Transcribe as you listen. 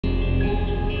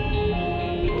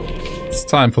It's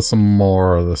time for some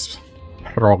more of this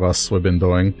progress we've been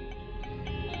doing.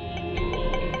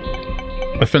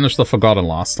 I finished The Forgotten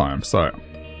last time, so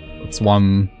it's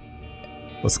one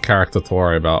less character to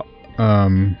worry about.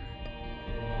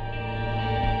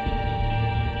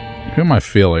 Who am I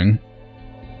feeling?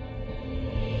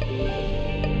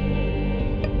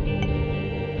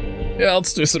 Yeah,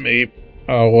 let's do some E.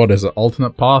 What is it?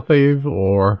 Alternate Path Eve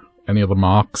or any of the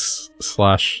marks /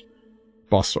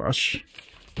 boss rush?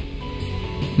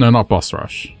 No, not boss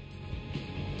rush.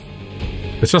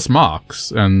 It's just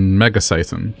marks and Mega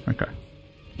Satan. Okay.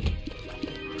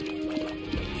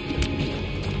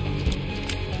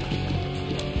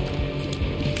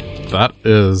 That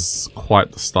is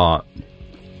quite the start.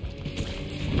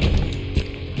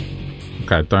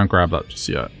 Okay, don't grab that just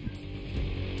yet.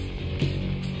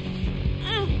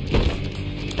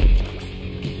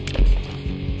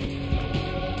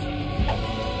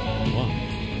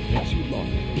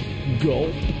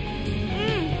 Go.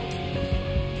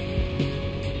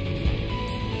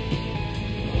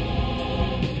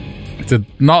 I did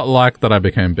not like that I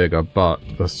became bigger, but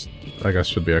this, I guess,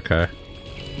 should be okay.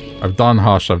 I've done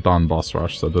Hush, I've done Boss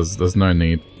Rush, so there's no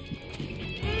need.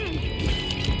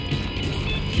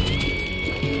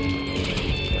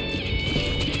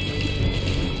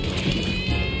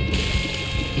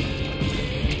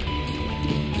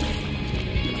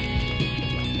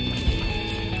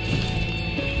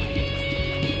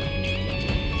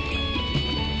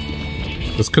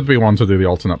 This could be one to do the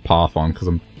alternate path on, because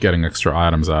I'm getting extra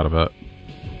items out of it.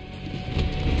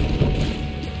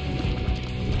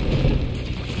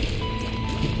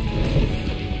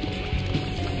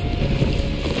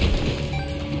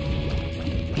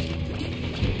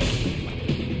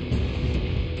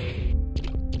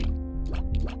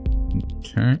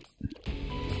 Okay.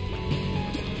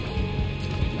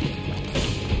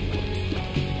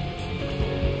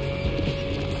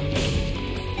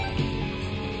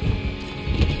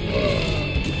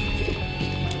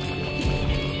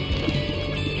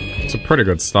 It's a pretty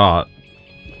good start.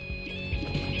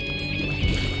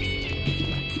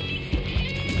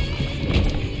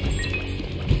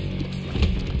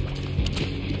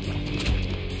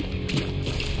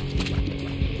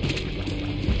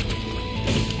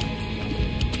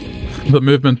 The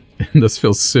movement in this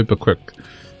feels super quick.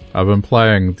 I've been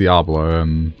playing Diablo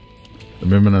and the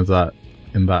movement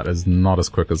in that is not as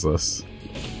quick as this.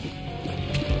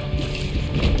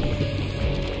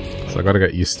 So I gotta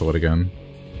get used to it again.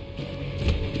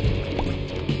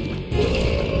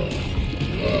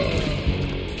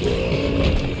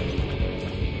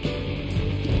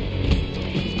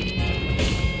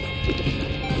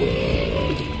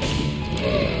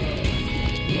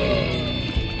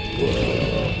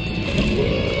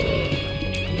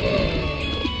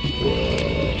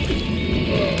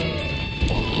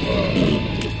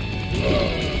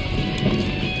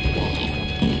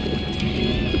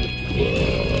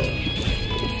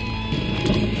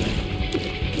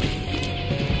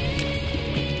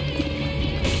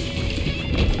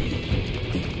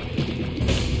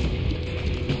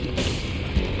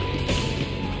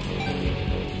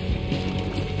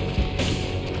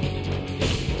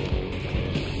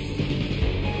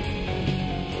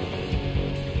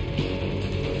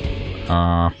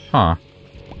 Huh.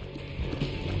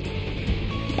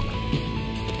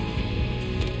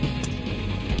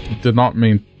 Did not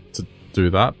mean to do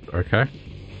that. Okay.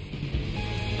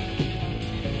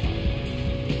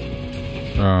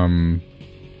 I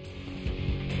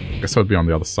guess I would be on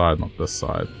the other side, not this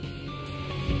side.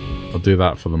 I'll do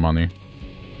that for the money.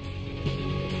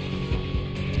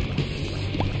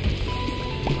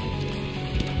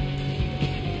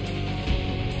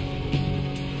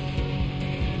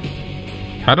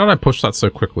 How did I push that so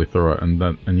quickly through it and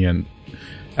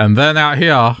then out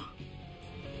here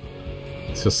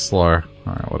it's just slow.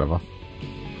 Alright, whatever.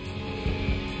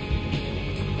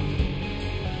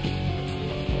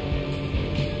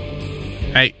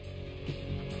 Hey.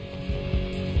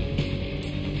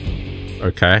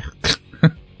 Okay.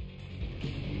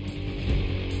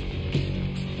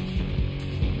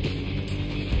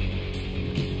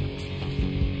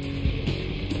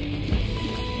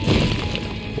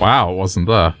 Wow, it wasn't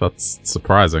there. That's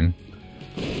surprising.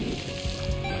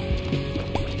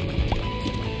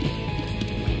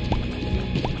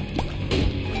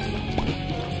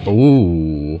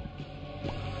 Ooh.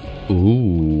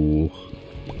 Ooh.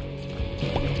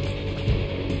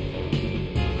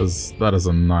 That is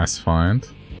a nice find.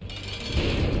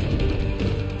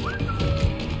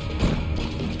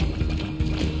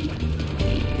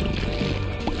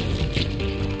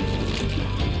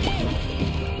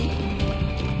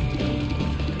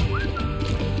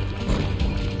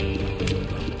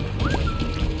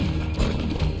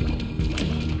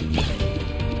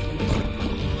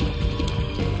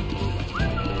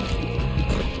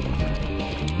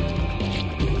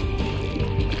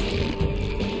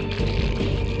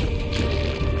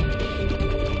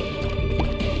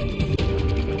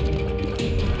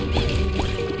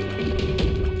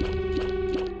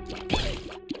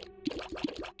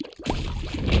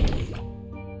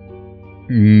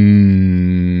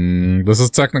 This is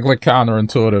technically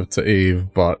counterintuitive to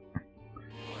Eve, but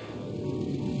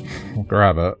we'll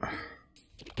grab it.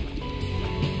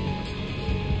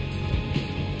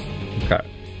 Okay.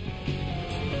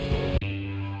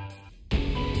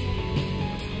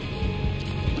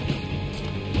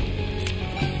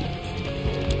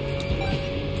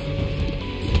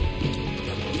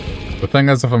 The thing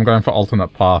is, if I'm going for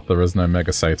alternate path, there is no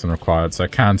Mega Satan required, so I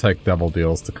can take Devil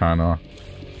Deals to kind of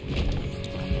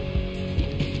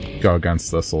go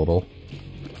against this a little.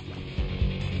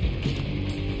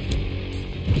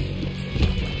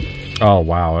 Oh,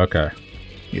 wow, okay.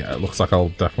 Yeah, it looks like I'll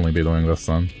definitely be doing this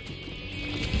then.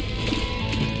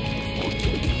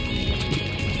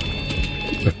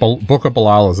 If Book of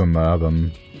Belial is in there,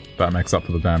 then that makes up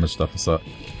for the damage deficit.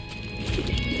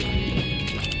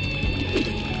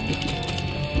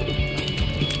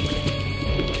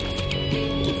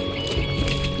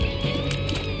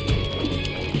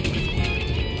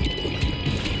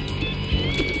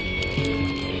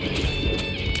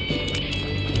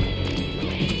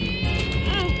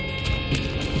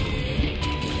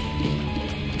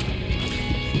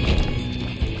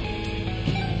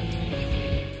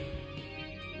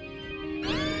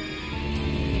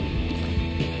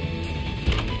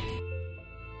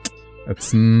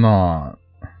 It's not.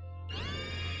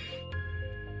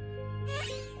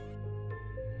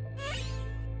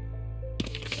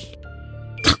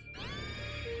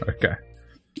 Okay.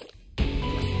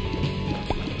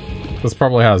 This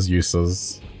probably has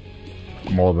uses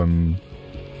more than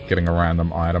getting a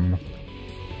random item.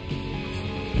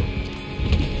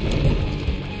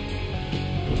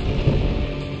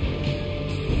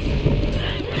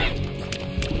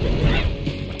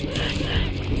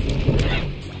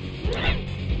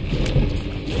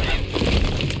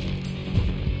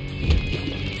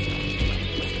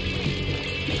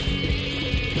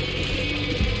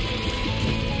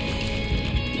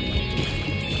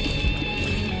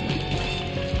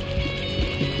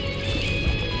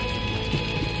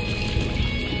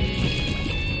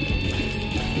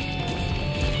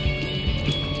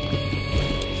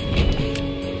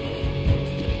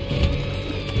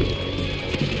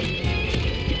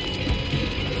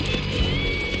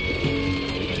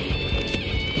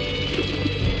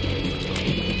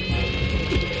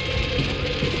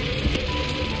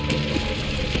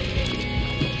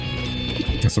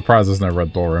 Surprised there's no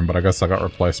red door in, but I guess I got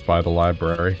replaced by the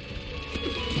library.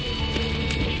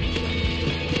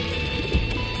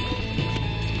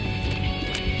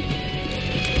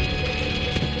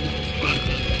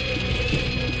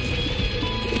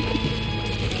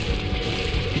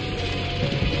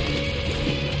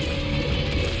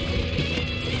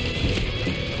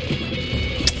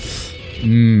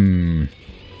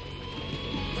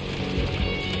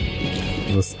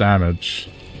 This damage.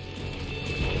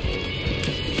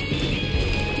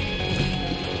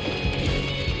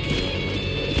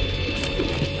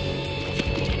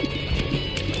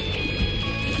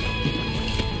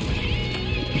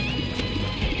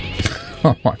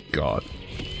 Oh my god.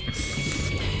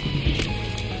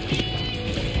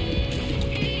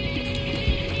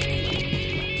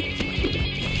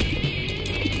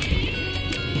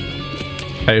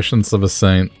 Patience of a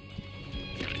saint.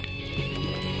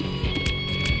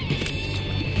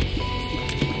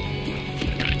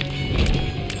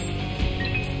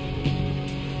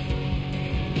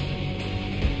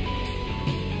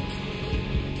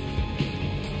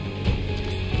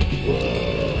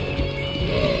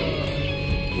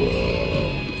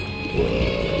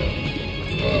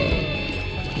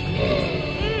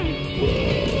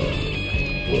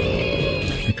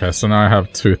 Okay, so now I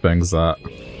have two things that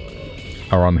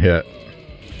are on hit.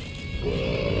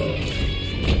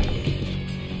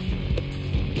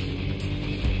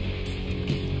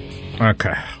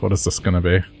 Okay, what is this gonna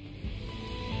be?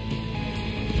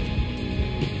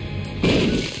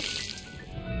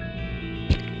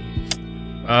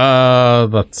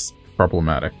 That's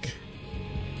problematic.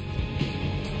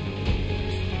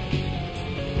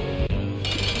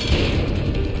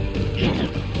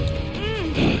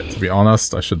 To be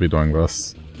honest, I should be doing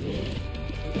this.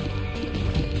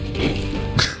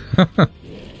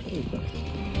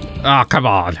 Ah, oh, come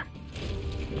on!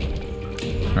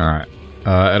 Alright.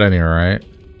 At any rate.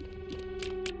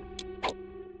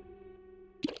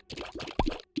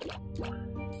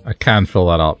 I can fill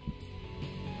that up.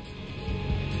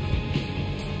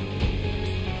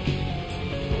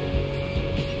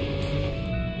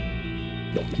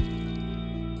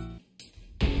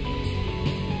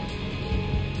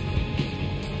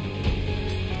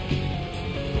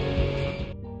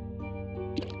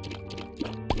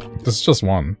 This is just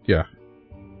one, yeah.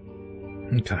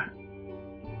 Okay.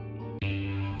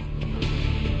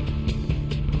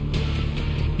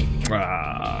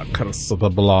 Ah, curse of the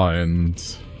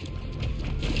blind.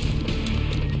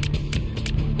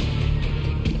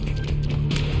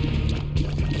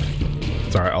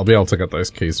 It's alright, I'll be able to get those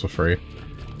keys for free.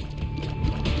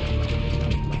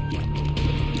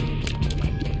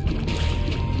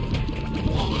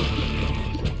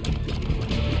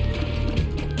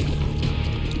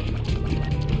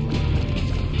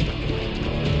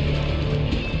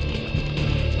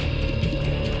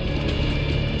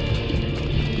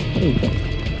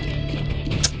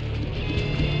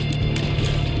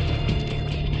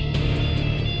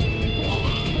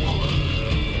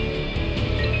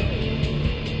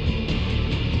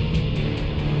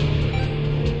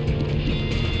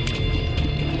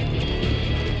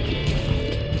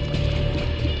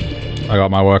 I got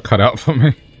my work cut out for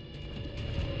me.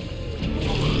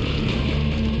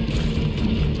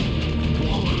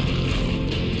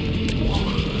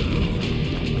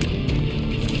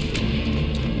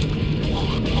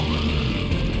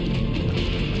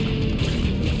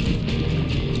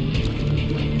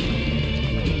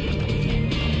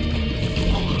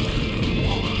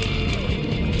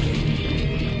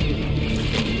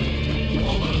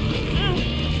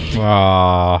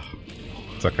 Ah,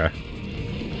 it's okay.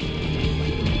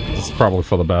 It's probably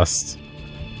for the best.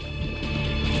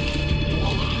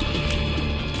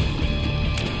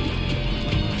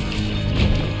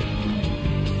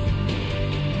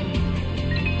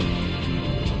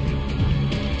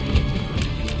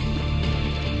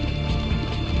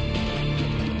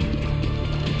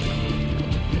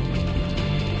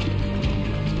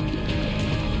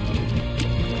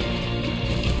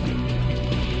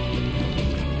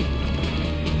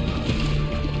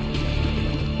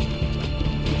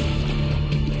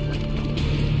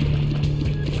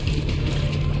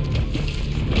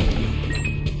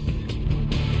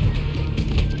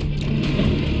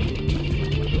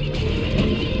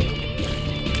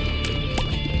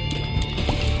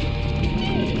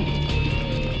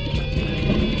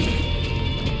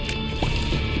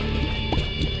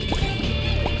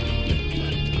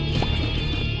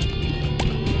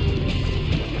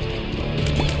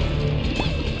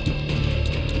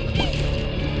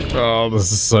 Oh,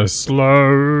 this is so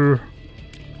slow.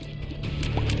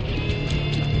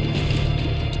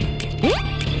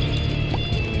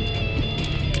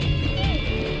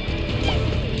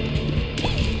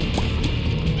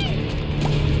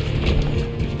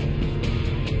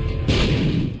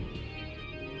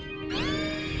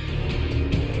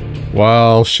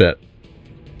 Well, shit.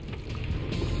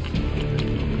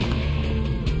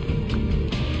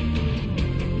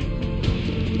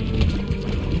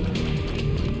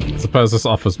 I suppose this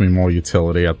offers me more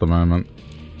utility at the moment.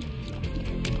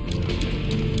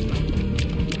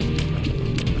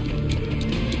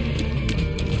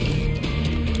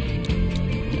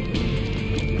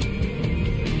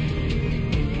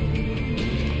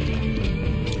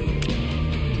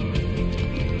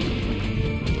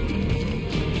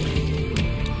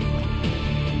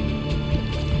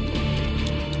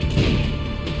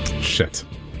 Shit.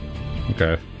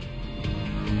 Okay.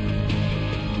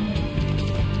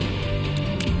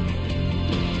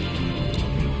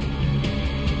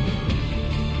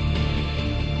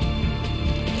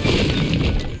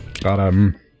 Got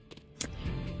him.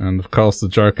 And of course the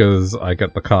joke is I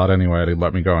get the card anyway to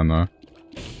let me go in there.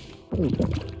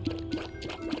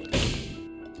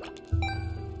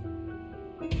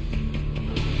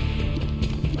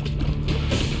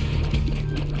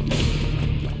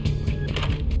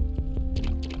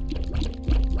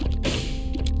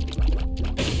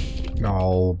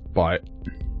 I'll buy it.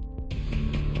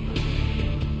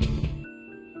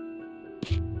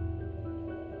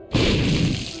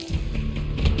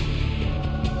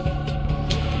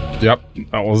 Yep,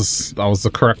 that was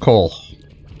the correct call.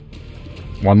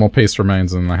 One more piece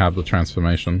remains and I have the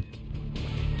transformation.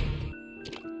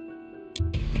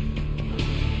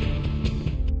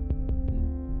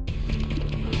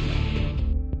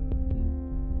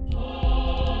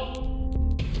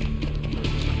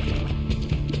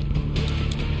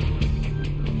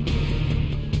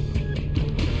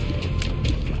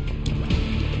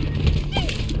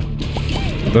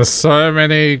 There's so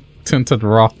many tinted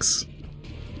rocks.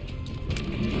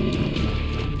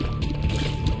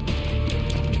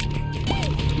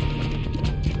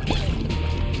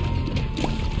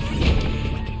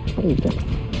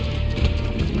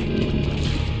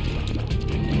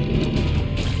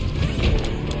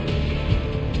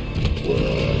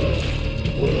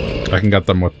 I can get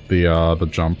them with the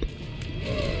jump.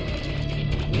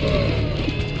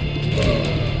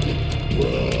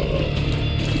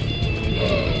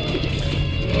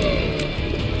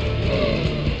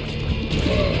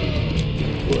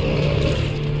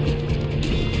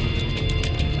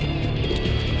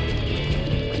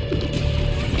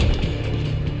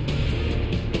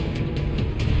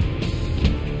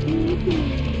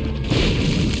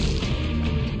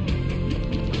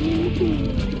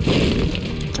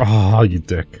 Oh, you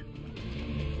dick.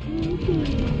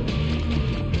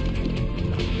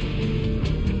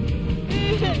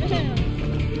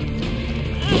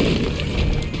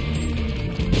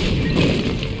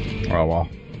 Oh well.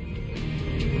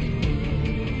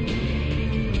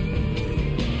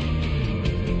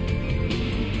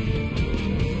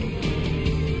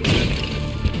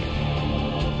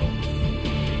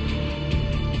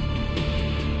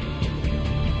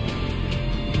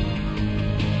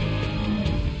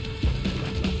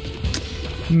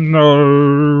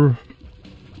 No.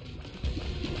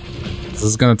 This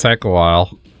is gonna take a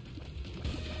while.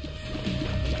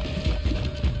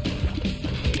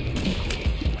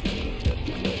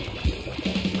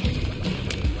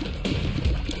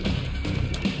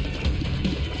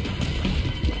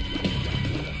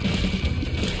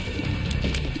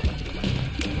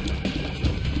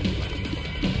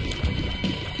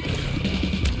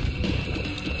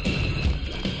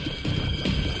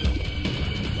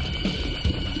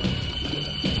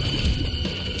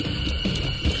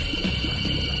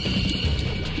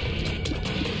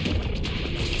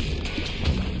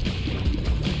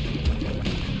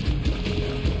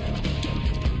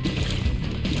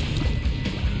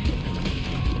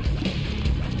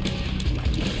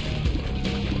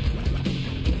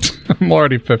 I'm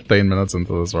already 15 minutes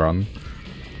into this run.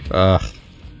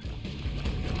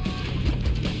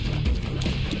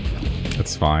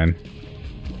 It's fine.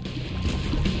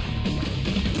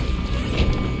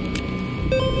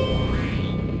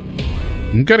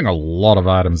 I'm getting a lot of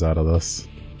items out of this.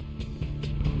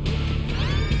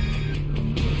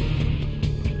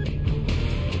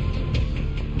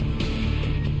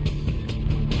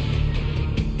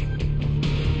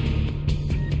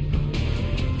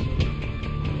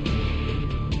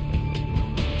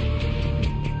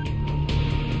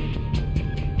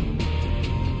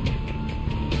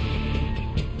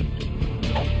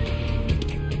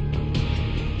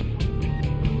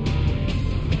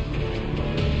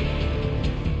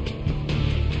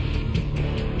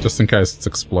 Just in case it's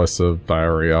explosive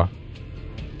diarrhea.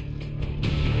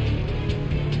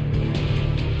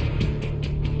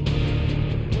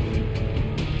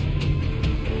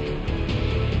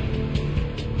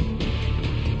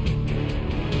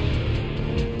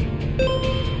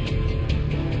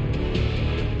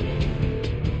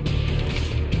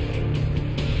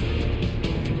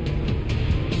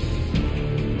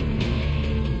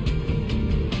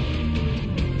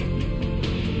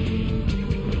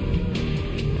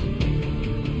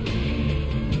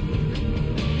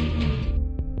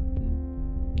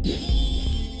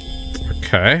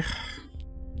 Okay.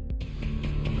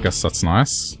 Guess that's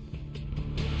nice.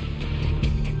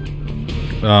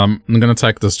 I'm gonna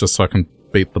take this just so I can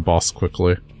beat the boss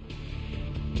quickly.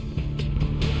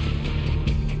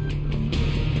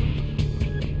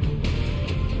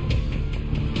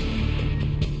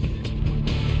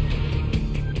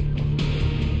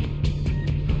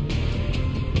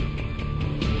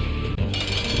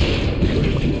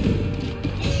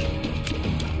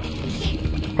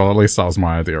 Well, at least that was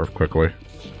my idea of quickly.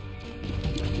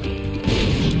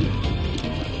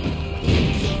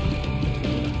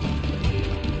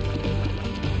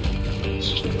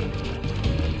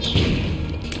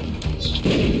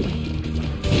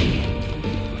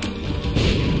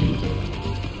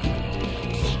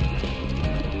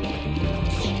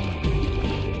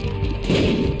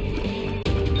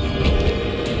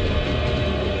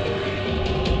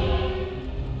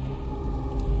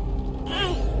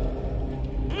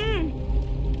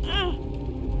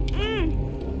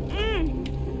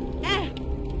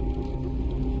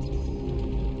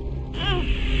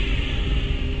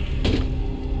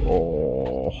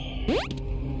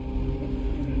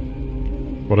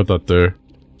 What did that do?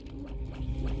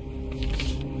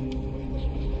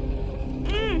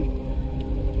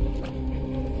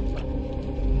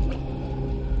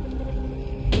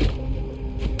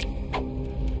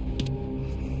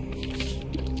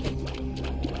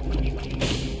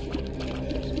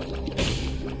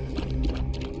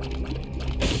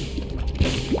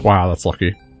 Wow, that's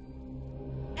lucky.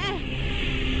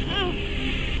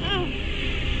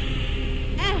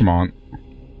 Come on.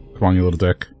 Come on, you little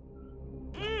dick.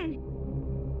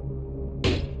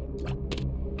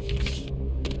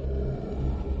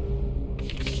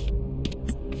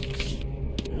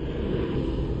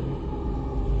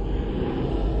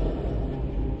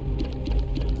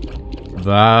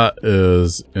 That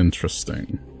is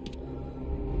interesting.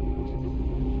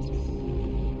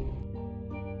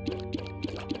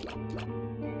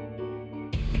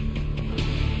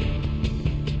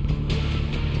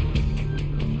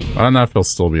 I don't know if he'll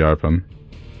still be open.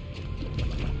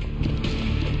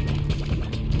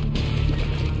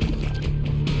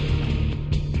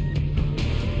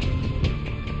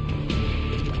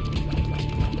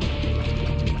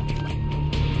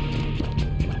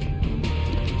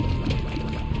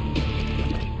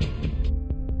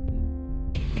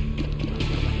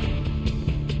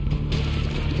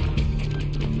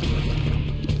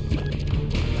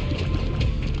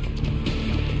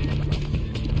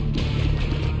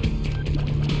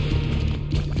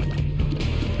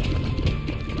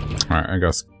 Alright, I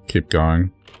guess keep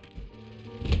going.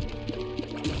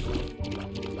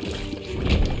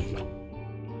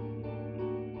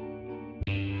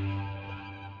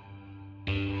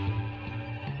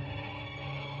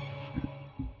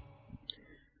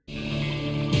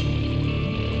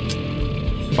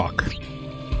 Fuck.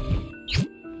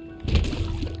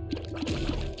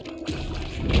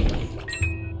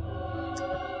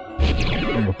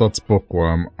 Well, that's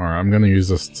bookworm. Alright, I'm gonna use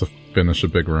this to finish a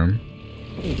big room.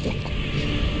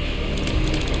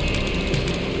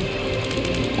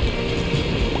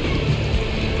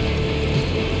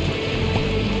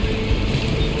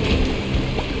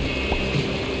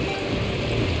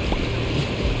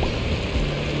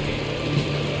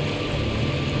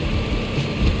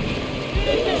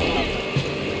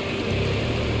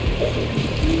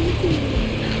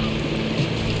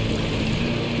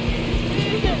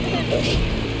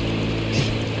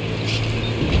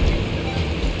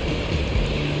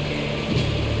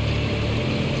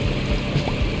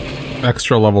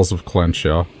 Extra levels of clinch,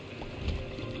 yeah.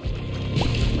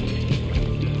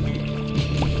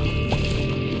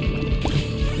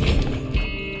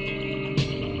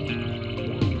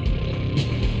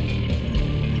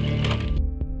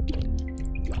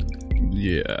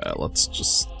 Yeah, let's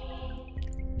just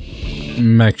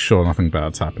make sure nothing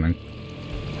bad's happening.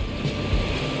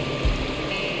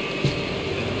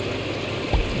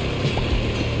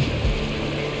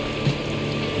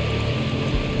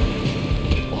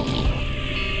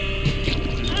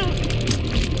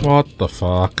 What the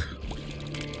fuck?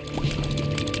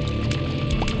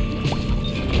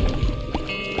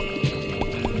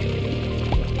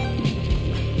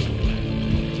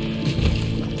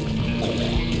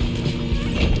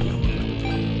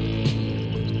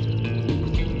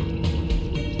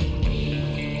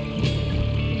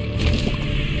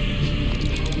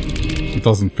 It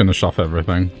doesn't finish off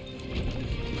everything.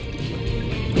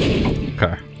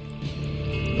 Okay.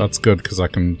 That's good because I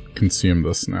can consume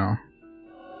this now.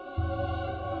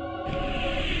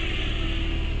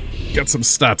 Get some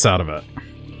stats out of it.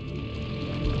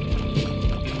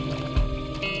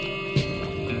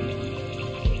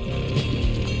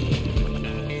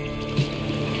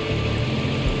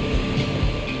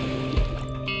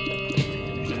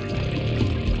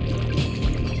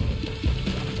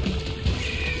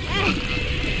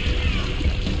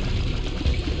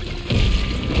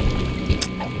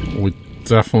 We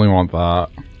definitely want that.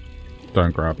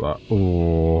 Don't grab that.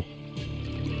 Ooh.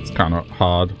 It's kind of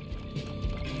hard.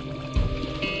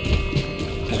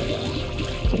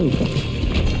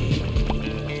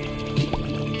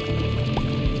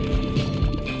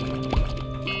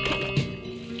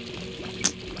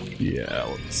 Yeah,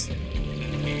 let's...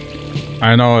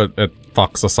 I know it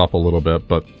fucks us up a little bit,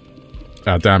 but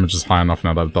our damage is high enough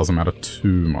now that it doesn't matter too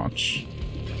much.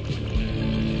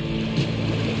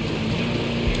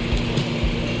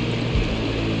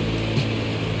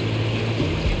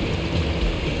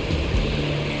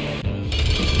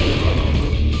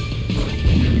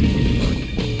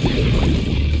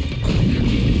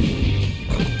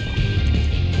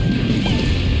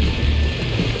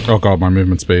 Oh god, my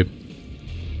movement speed.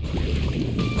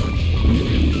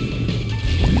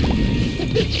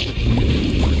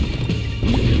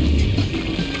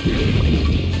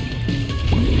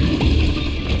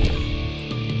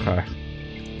 Okay.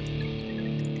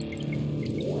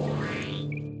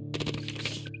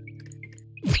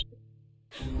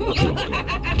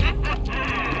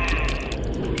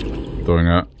 Doing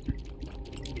it.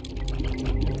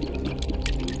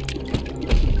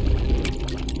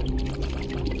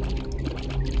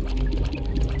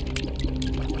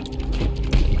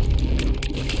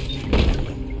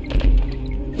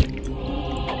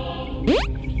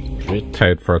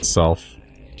 Paid for itself.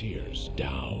 Tears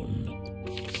down.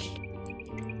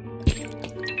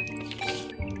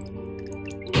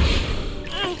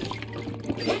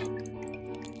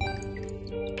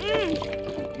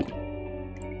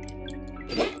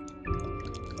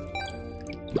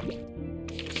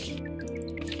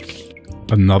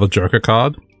 Another Joker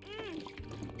card?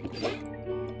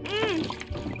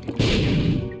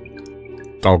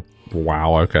 Oh,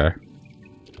 wow, okay.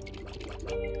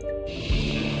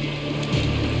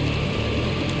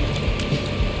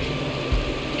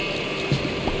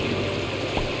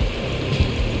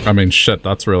 I mean, shit,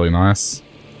 that's really nice.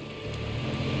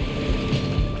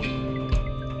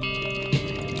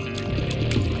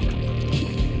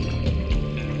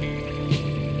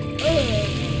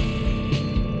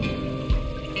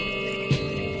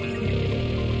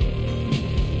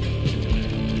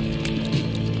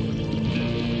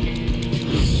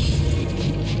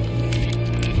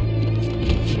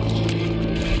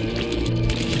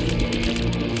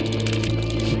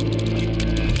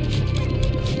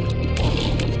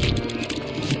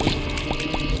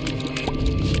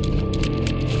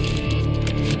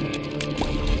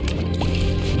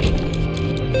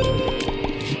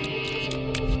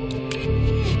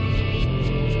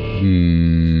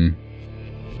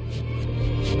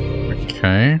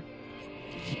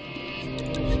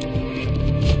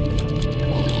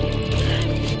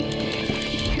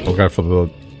 go for the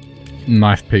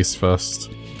knife piece first.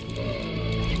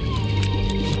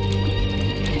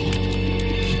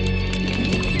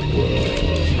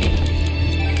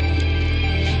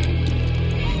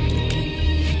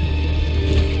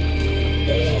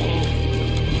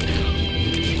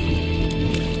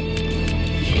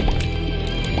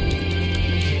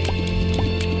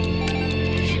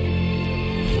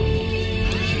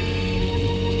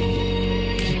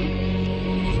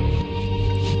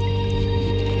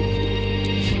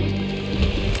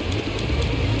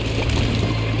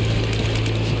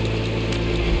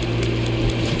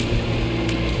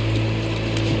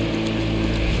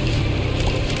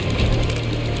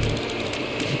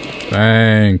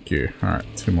 Thank you. Alright,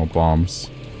 2 more bombs.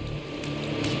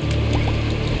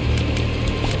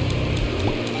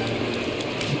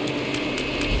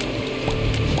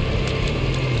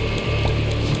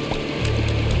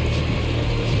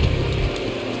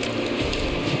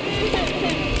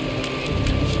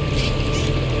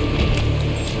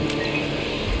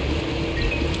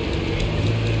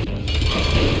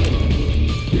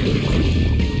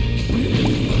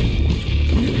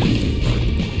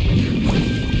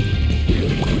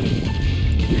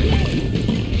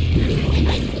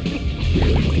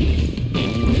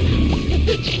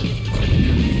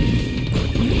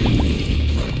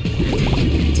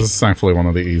 This is thankfully one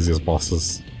of the easiest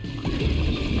bosses.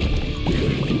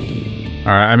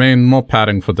 Alright, I mean, more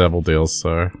padding for devil deals,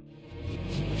 so...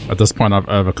 At this point I've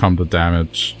overcome the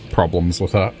damage problems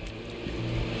with that.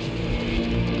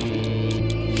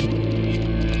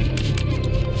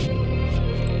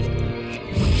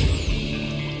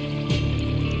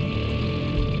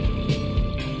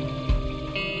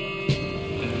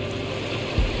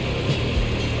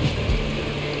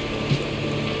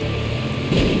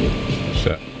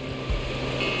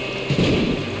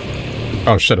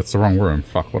 Oh shit, it's the wrong room.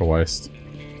 Fuck, what a waste.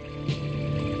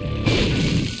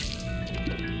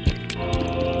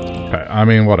 Okay, I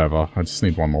mean, whatever. I just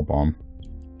need 1 more bomb.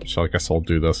 So I guess I'll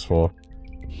do this for.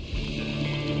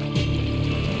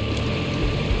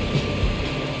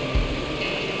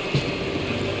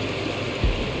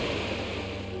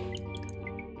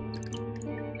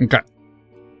 Okay.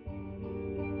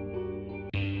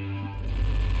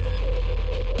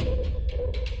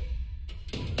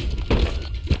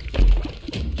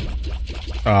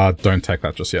 Don't take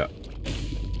that just yet.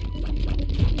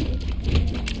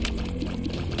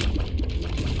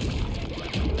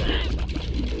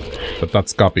 But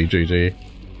that's Guppy, GG.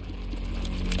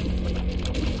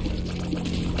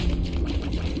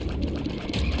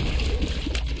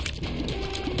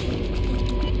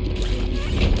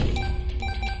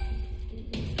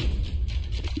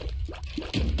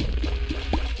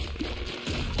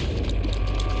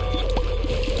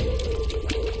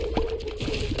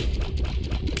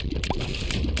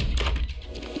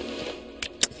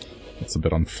 That's a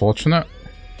bit unfortunate.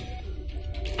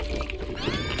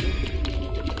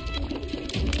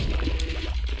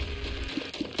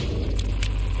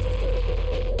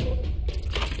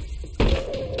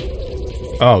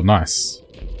 Oh, nice.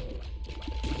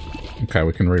 Okay,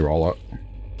 we can re-roll it.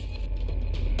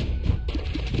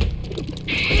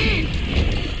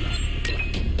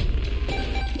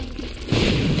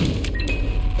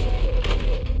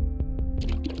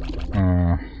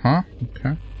 Uh-huh,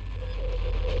 okay.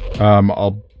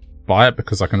 I'll buy it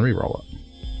because I can re-roll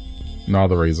it. No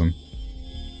other reason.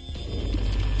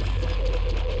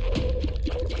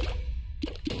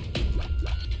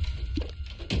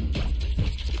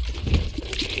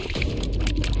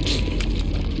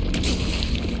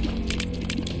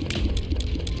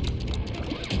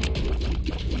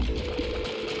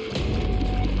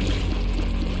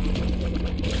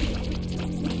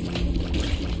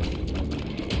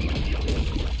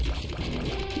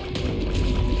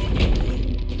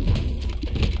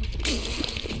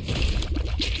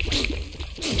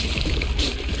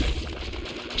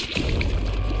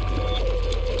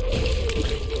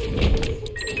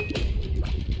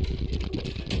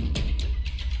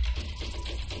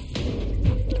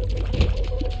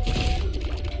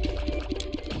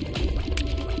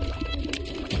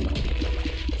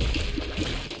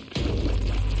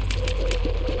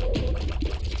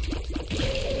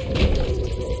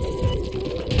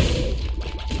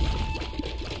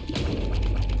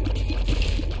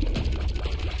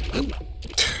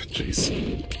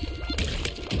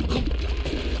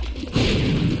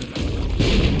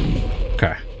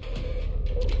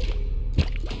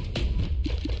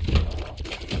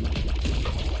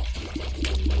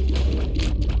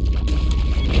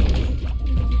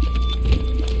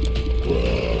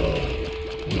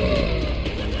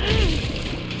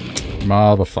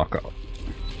 Motherfucker.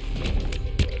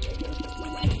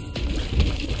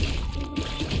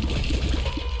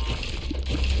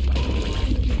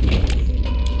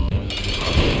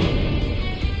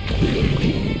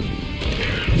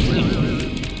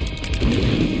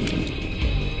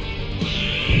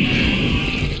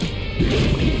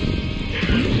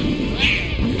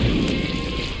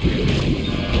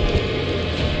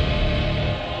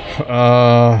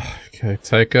 Okay,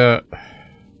 take it.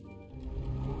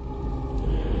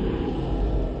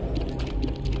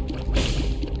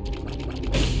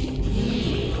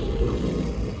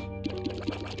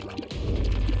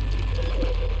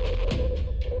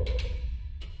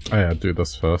 Oh yeah, do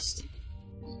this first.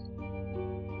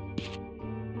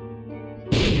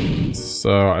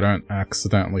 So I don't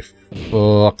accidentally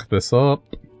fuck this up.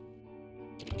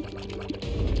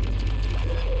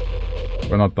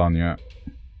 We're not done yet.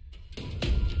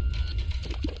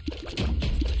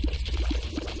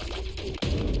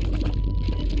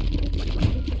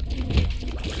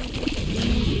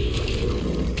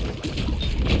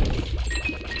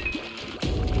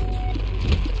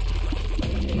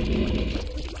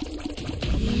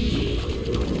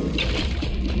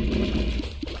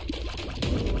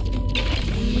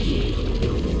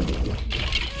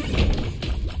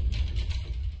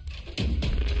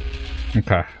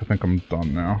 Okay, I think I'm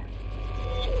done now.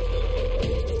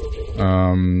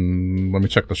 Let me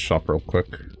check the shop real quick.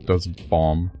 Does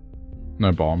bomb.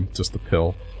 No bomb, just a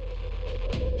pill.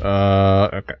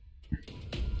 Okay.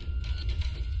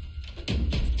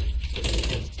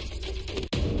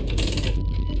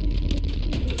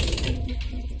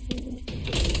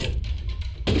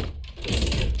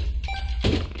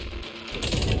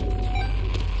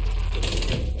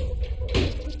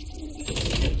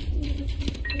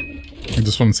 I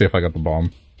just want to see if I got the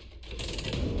bomb.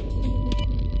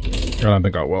 I don't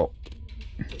think I will.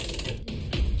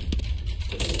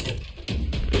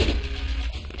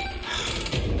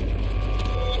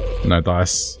 No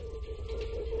dice.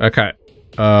 Okay.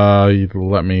 You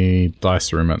let me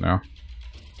dice room it now.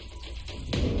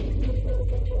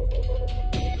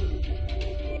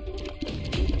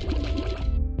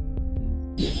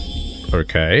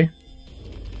 Okay.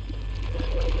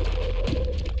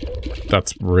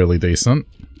 That's really decent.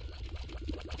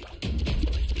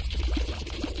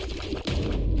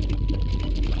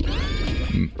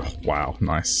 Wow,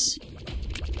 nice.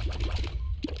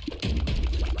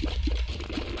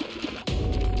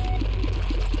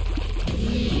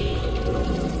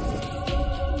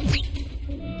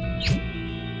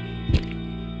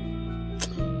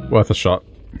 Worth a shot.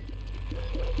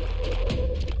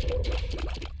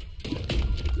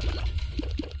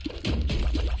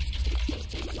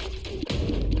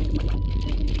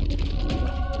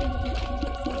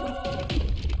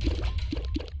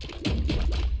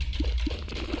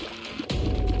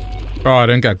 Oh, I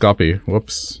didn't get Guppy.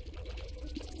 Whoops.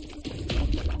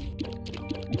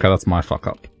 Okay, that's my fuck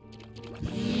up.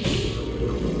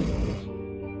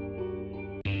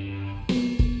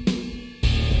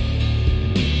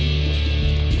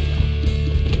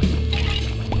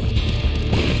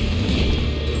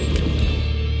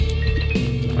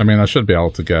 I mean, I should be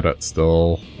able to get it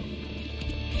still.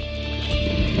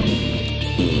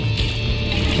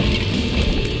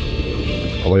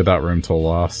 I'll leave that room till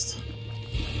last.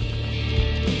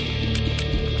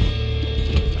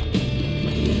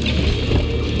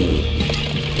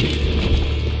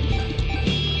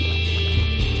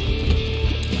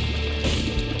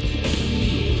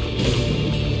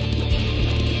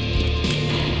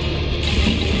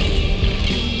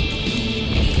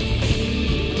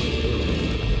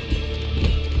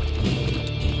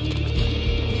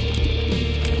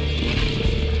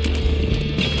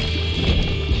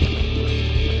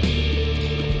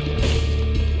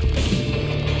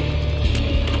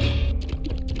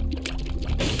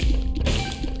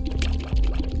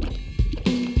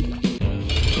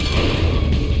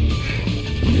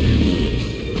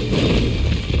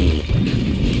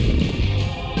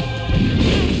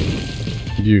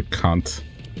 You cunt.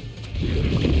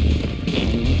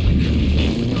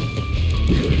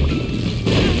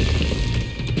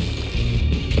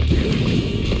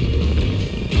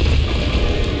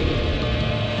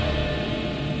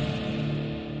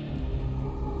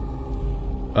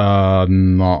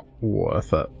 Not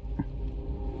worth it.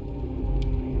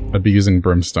 I'd be using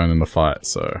brimstone in the fight,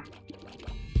 so...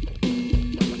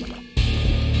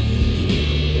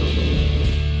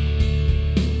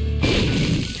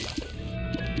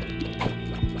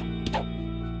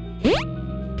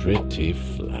 Pretty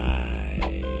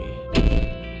fly.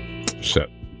 Shit.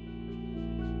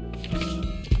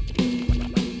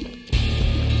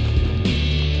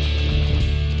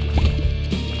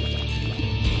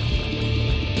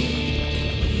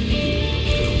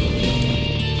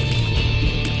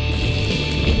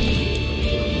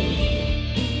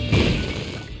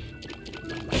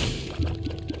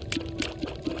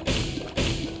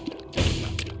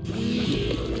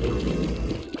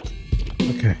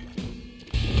 Okay.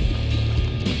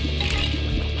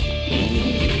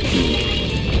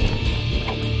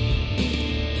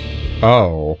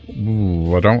 Oh.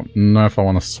 Ooh, I don't know if I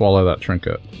want to swallow that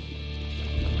trinket.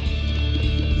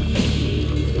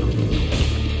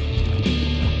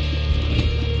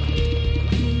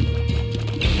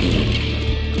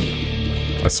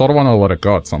 I sort of want to let it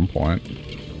go at some point.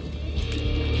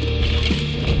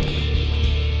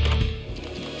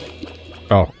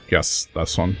 Oh, yes,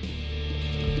 that's one.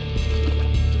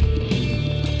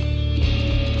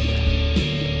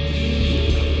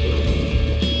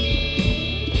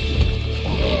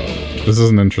 This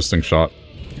is an interesting shot.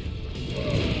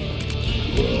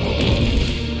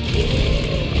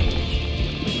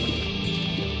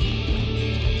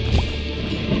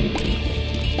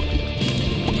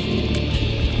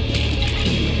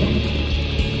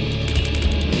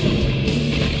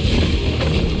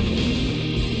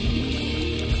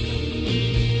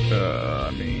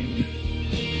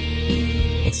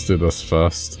 Let's do this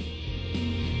first.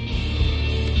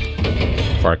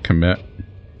 Before I commit.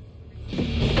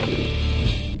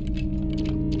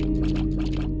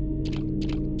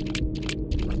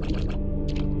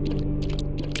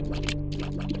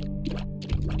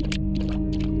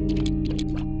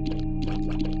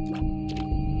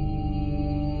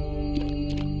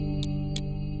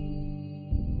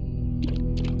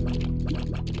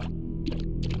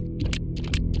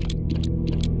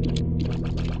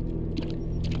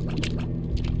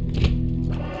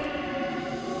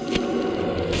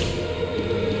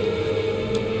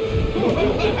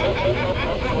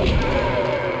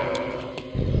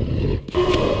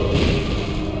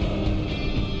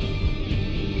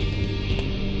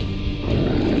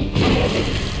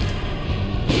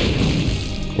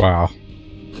 Wow.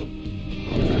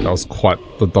 That was quite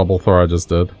the double throw I just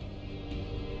did.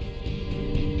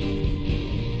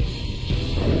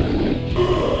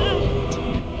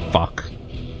 Fuck.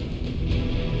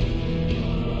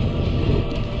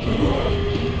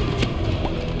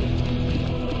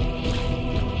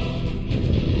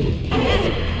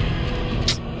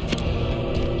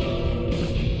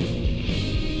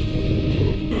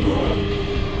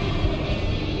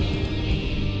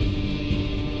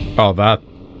 Oh, that...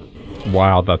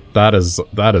 Wow, that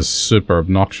is super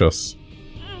obnoxious.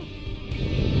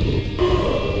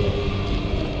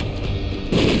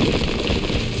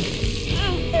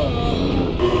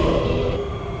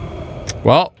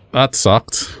 Well, that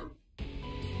sucked.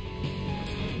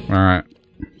 Alright.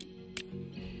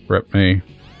 Rip me.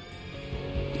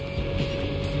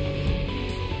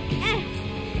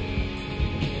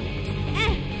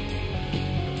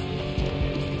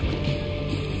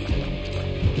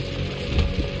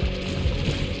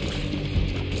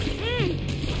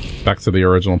 Back to the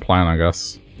original plan, I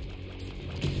guess.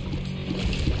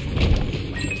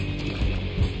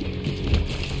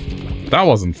 That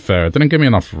wasn't fair. It didn't give me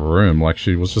enough room. Like,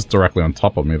 she was just directly on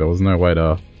top of me. There was no way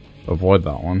to avoid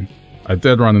that one. I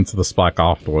did run into the spike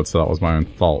afterwards, so that was my own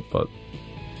fault, but...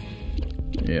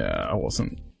 yeah, it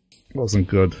wasn't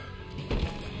good.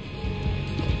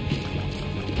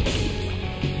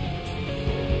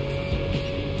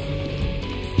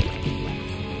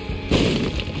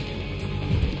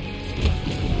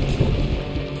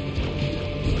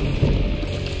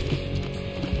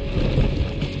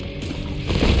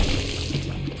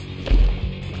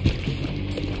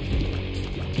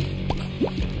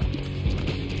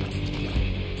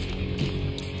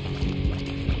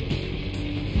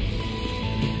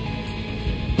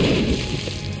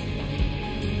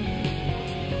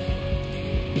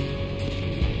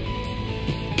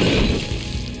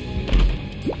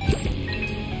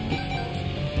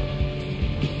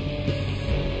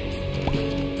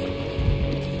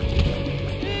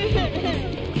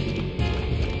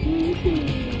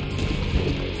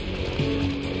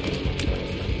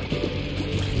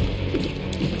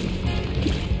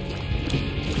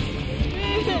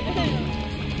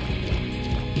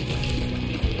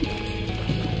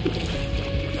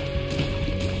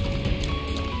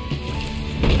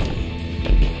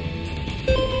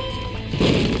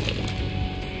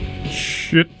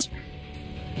 Shit.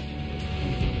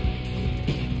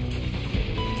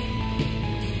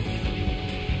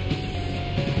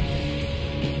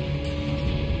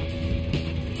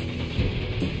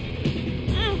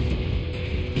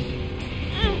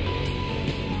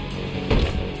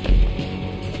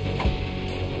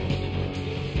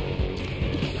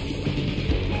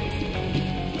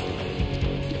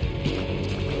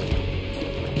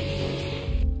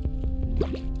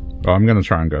 Oh, I'm gonna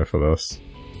try and go for this.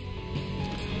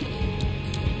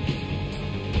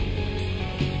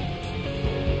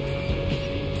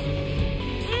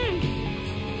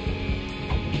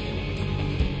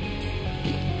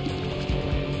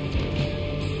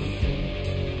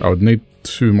 I would need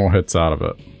 2 more hits out of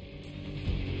it.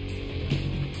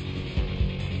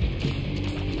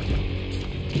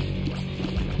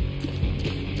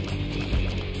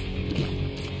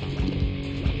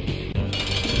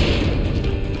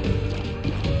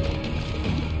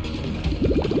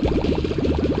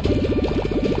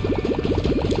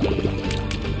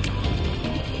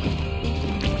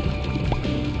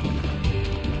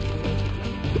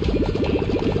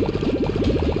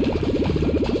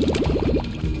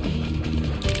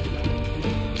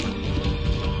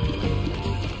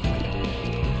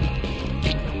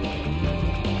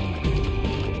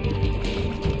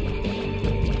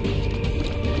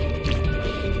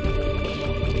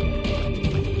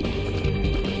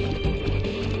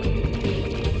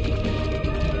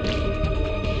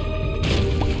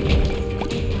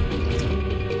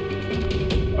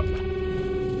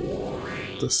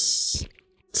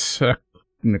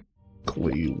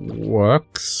 technically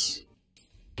works.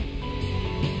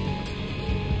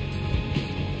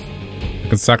 I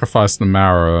can sacrifice the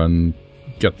marrow and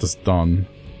get this done.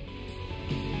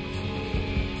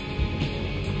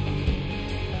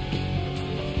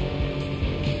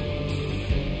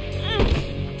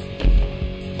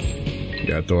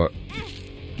 Yeah, do it.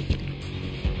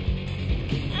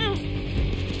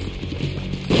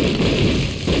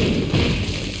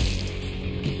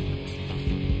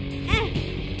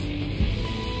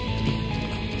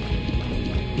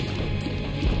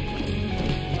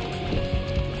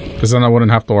 Because then I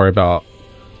wouldn't have to worry about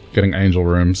getting angel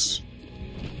rooms.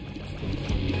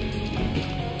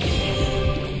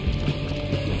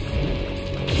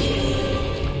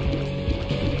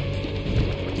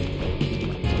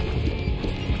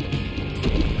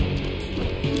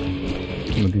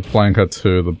 I'm gonna be playing her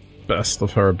to the best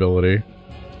of her ability.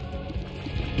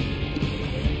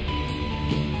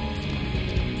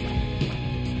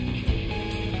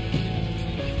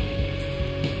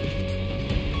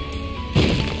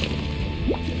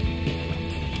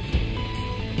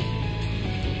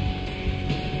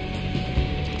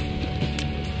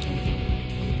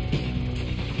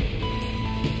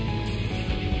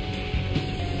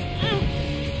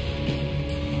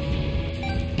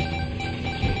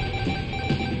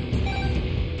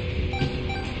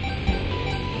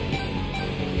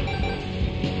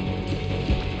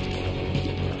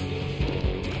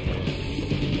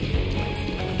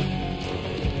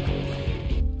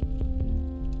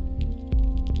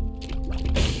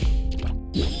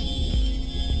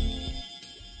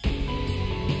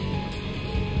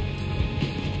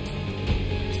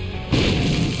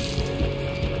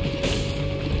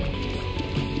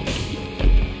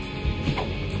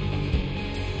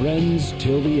 Friends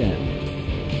till the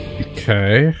end.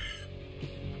 Okay.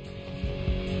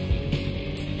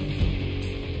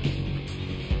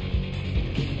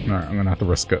 Alright, I'm gonna have to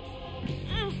risk it.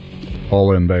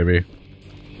 All in, baby.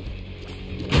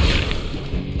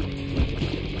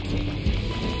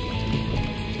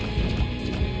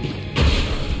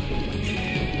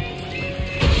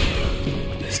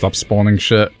 Stop spawning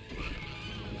shit.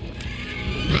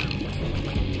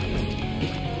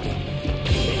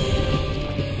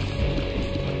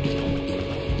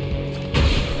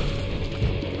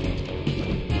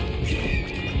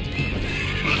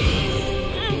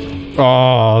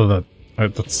 Oh,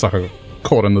 that sucker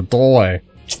caught in the doorway.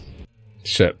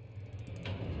 Shit.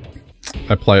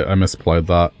 I misplayed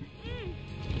that.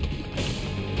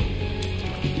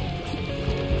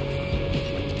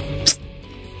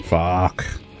 Fuck.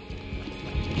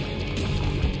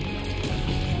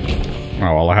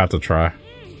 Oh well, I had to try.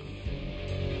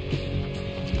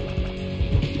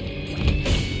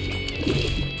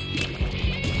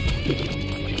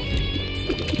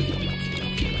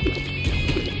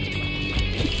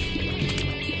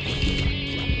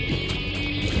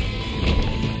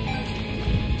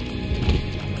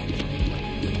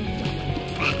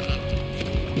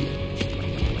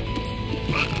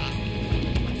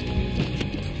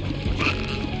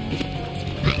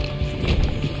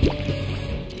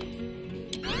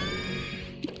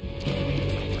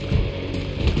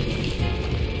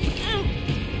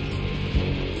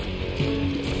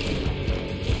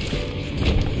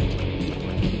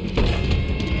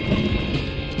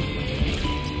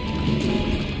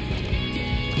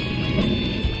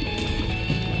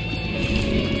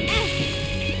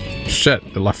 Shit,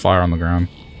 it left fire on the ground.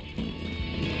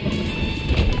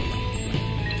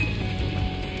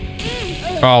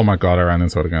 Oh my god, I ran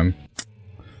into it again.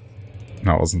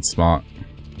 That wasn't smart.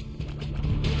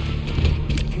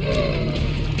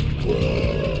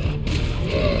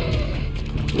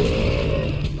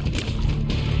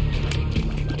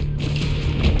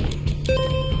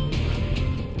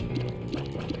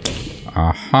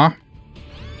 Uh-huh.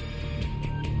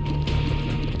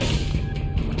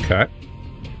 Okay.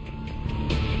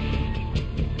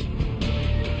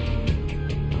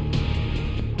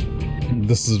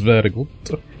 This is very good.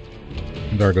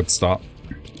 Very good start.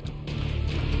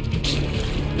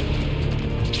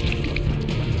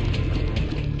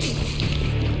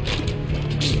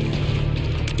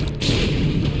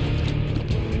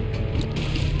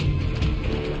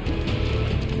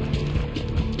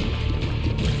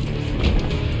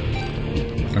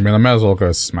 I mean, I may as well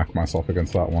go smack myself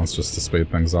against that once just to speed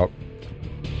things up.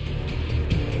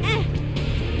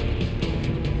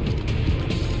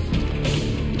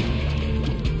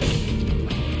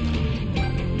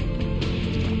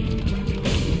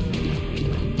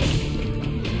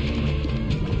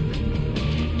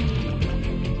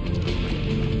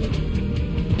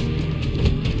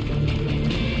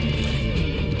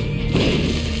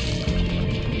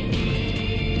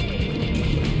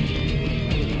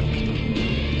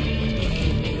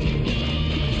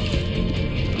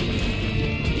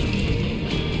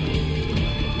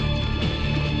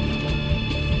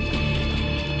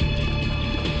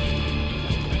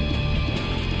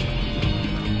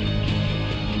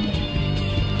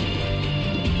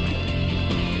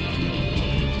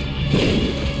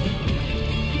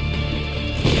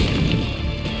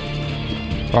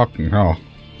 Fucking hell.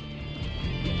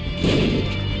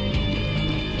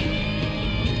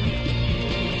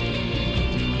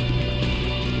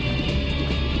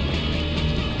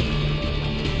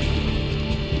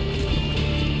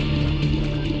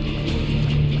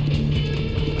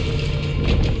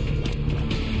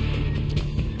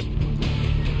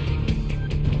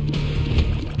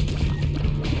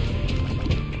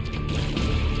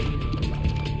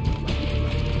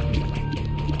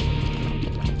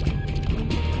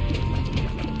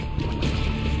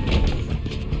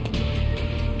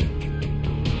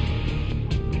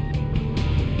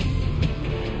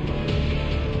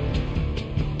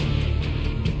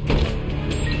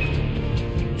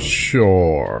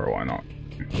 Sure, why not?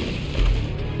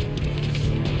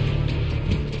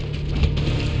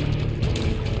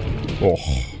 Oh.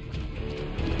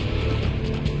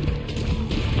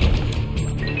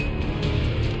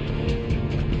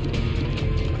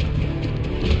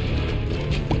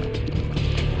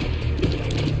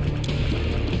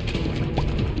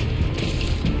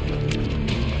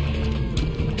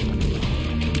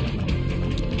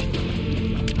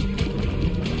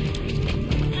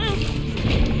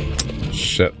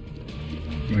 Shit.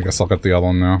 I guess I'll get the other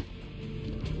one now.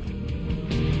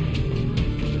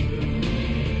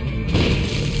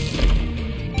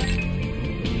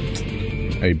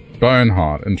 A bone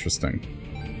heart, interesting.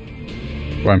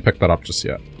 Won't pick that up just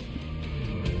yet.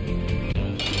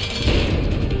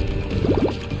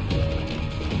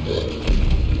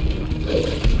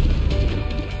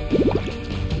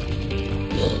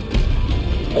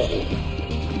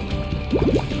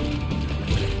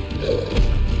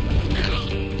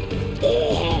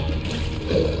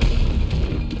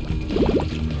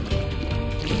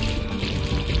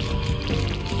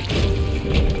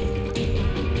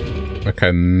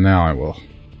 Okay, now I will.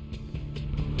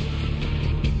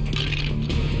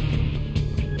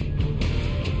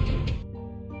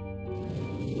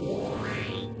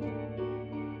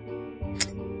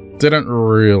 Didn't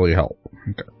really help.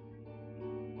 Okay.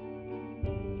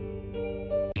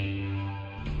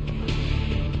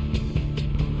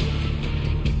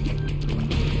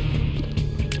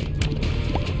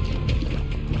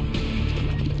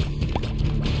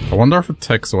 I wonder if it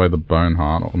takes away the bone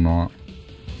heart or not.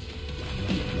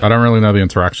 I don't really know the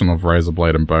interaction of Razor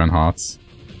Blade and Bone Hearts.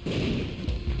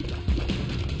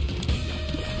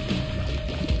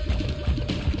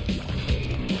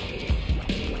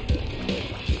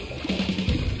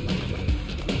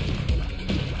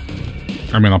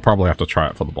 I mean, I'll probably have to try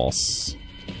it for the boss.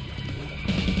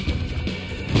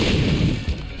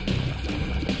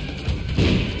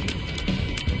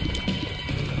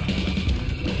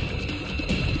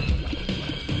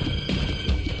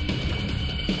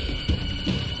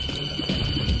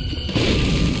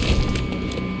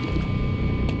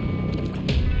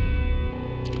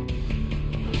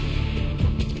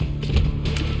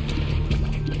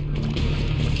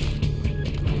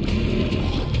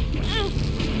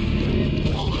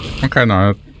 Okay, no,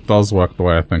 it does work the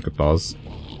way I think it does.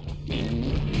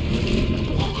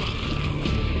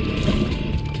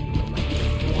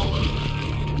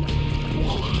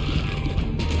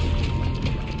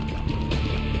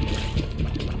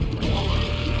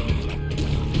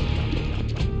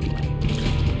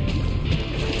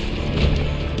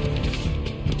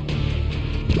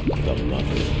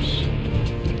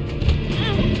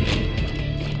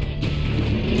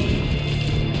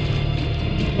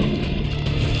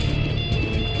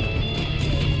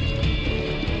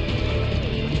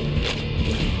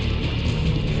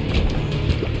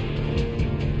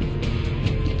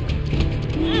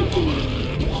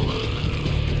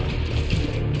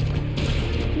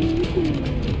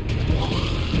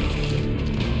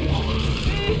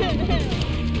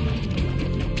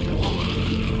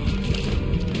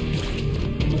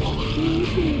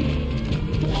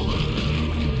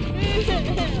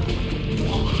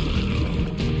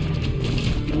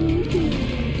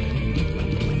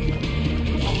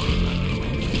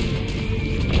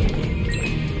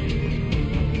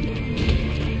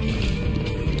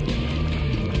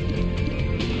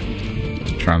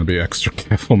 Trying to be extra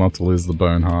careful not to lose the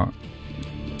bone heart.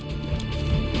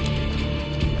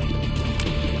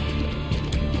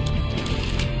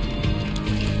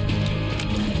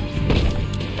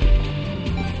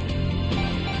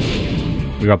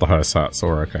 We got the host hat, so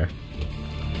we're okay.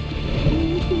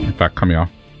 In fact, come here.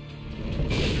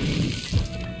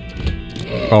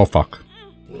 Oh, fuck.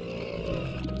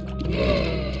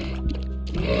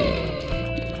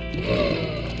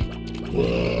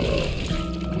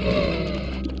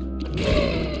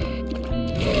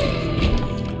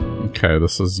 Okay,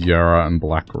 this is Yara and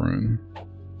Black Rune.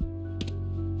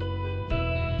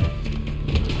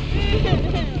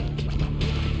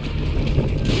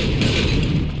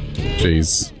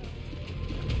 Jeez.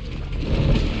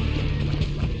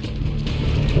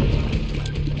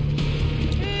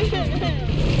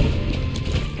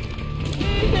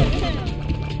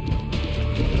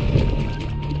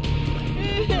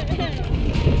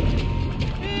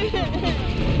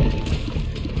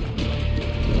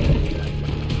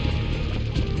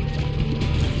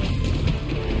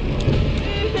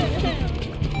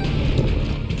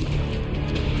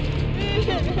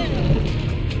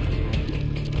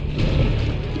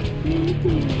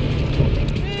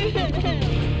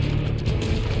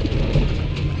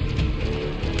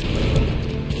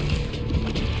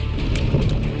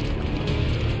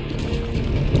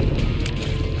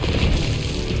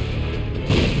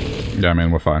 Yeah, I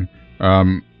mean, we're fine.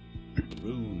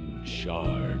 Rune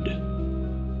shard.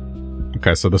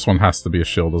 Okay, so this one has to be a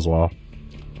shield as well.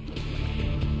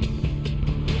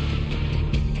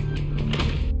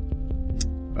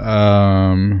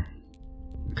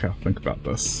 Okay, I'll think about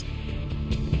this.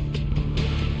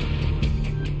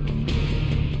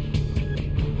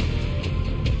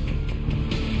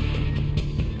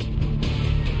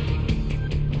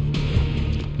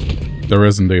 There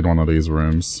is indeed one of these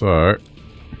rooms, so...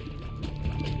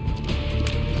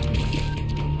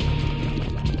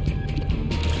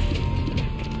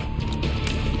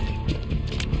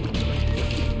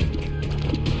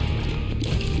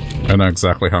 I know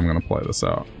exactly how I'm going to play this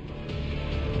out.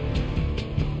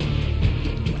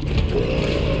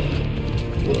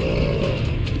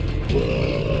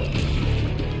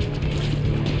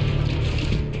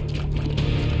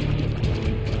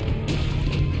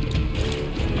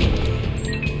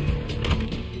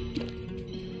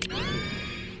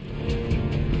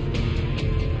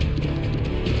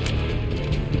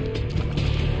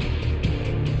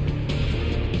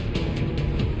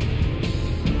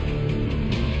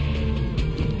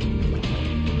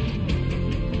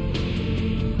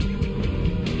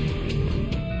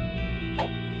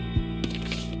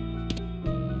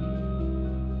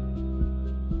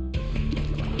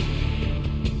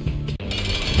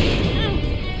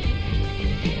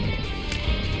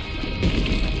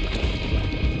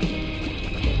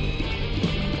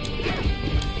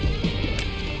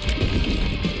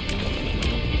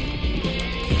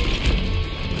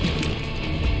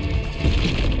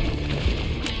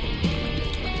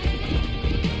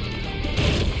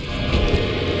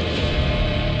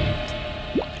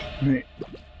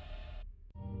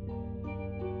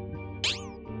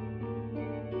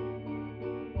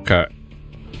 Okay.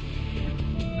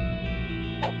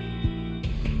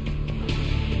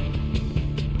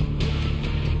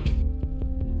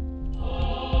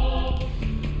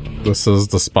 This is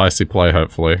the spicy play,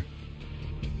 hopefully.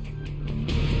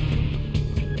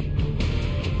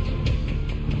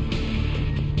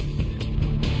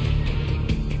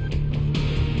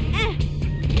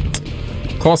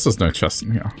 Of course there's no chest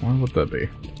in here. Why would there be?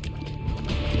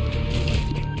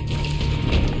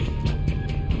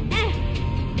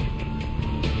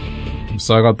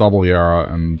 So I got double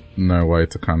Yara and no way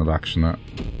to kind of action it.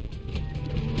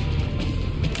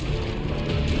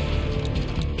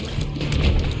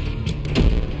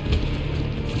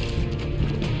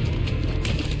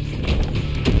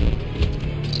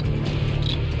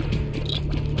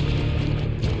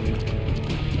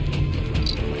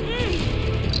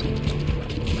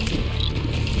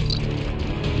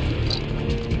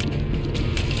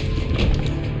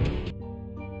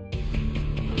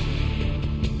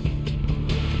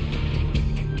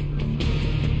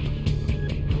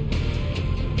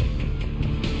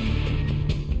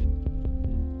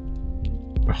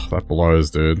 That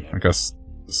blows, dude. I guess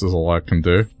this is all I can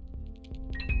do.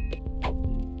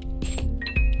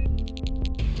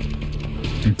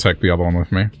 And take the other one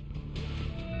with me.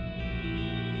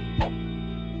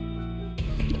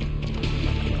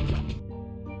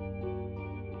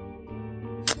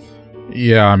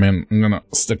 Yeah, I mean, I'm gonna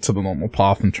stick to the normal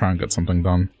path and try and get something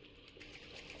done.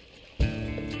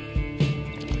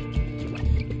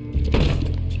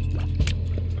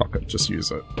 Fuck it, just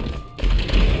use it.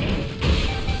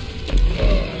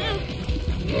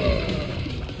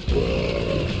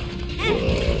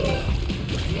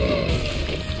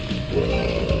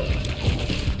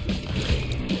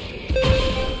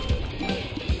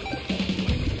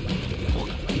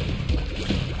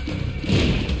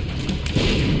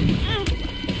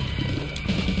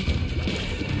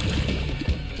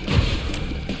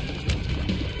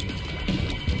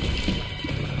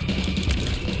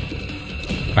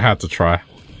 I had to try.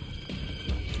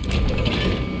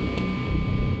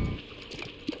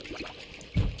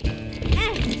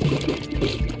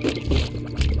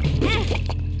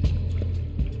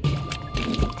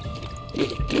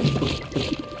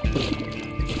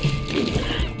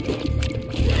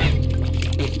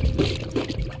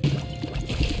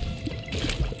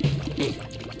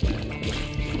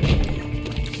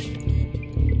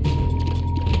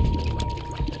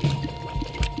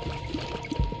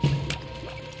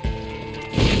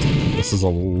 This is a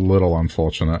little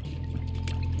unfortunate.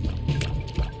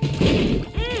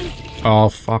 Oh,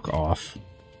 fuck off.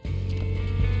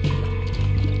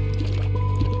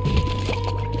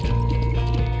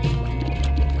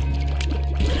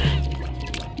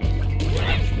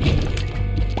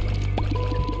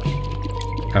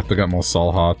 Have to get more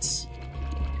soul hearts.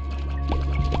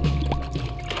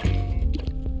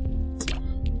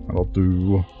 That'll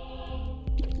do.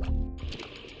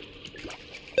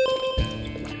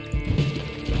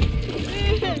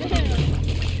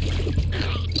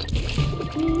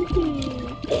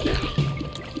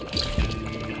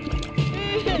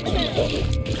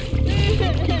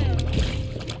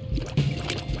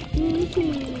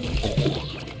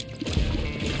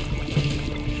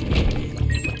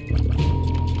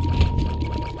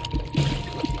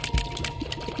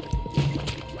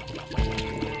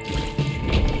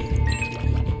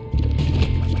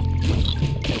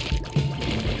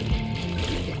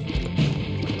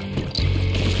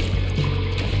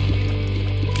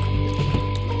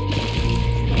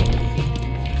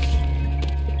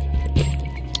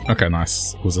 Okay,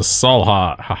 nice. It was a soul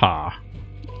heart, haha.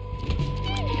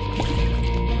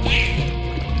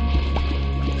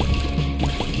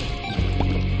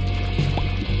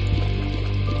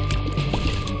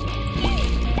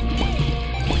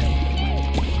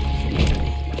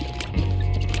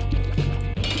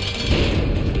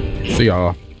 See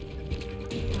ya.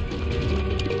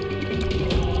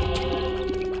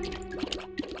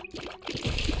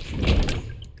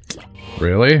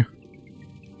 Really?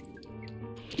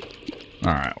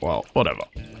 Alright, well, whatever.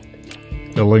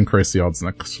 It'll increase the odds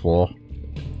next floor.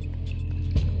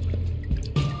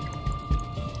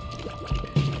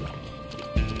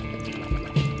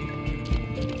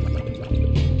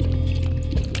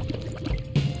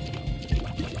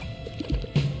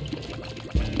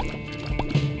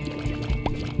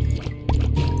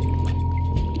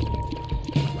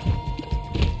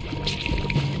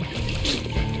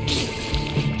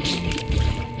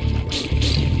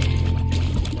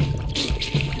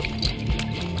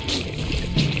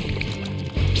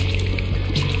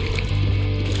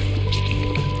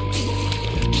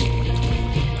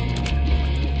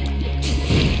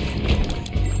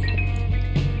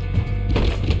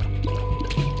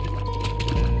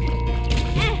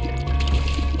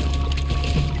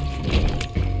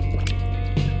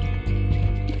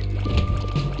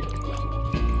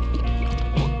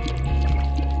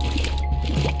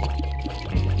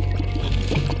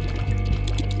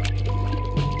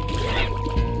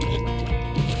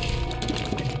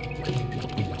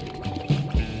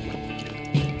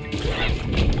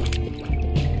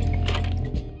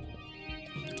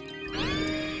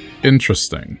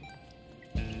 Interesting.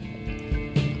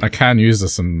 I can use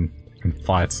this in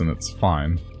fights and it's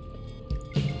fine.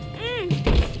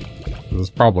 This is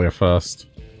probably a first.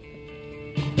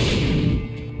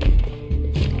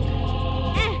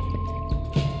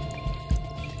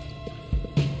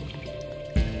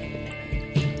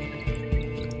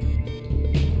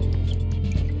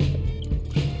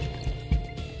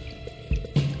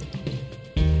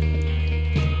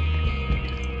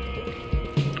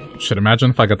 Shit, imagine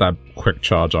if I get that quick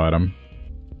charge item.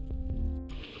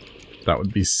 That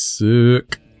would be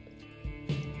sick.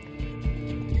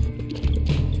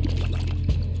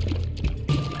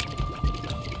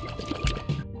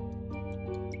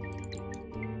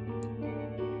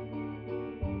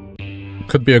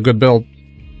 Could be a good build.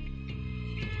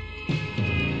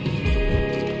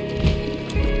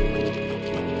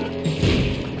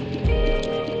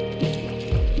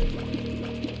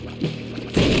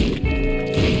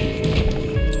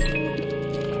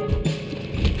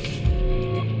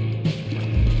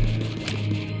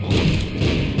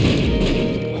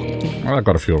 I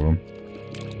got a few of them.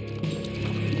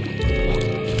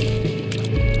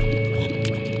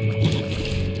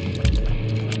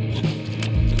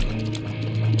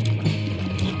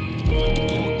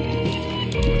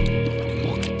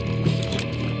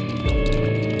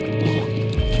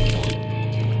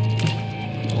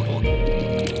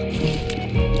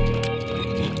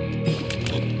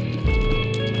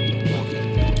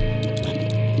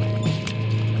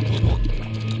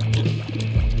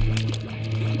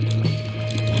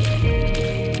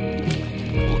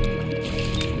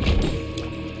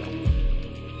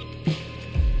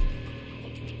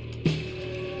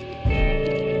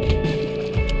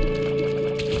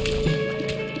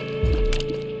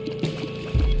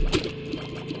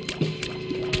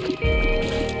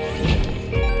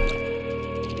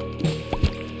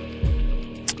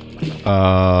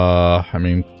 I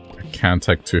mean, I can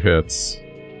take 2 hits.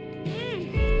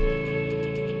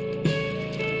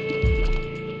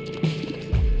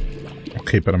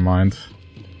 keep it in mind.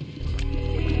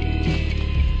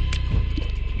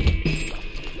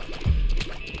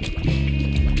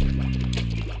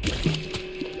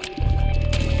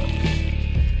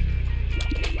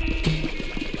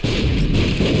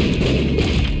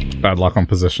 Bad luck on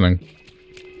positioning.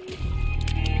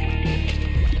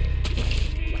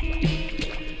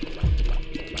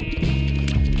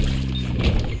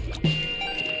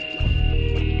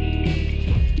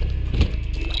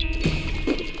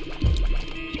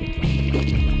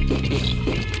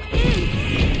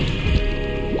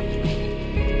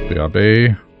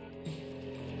 BRB.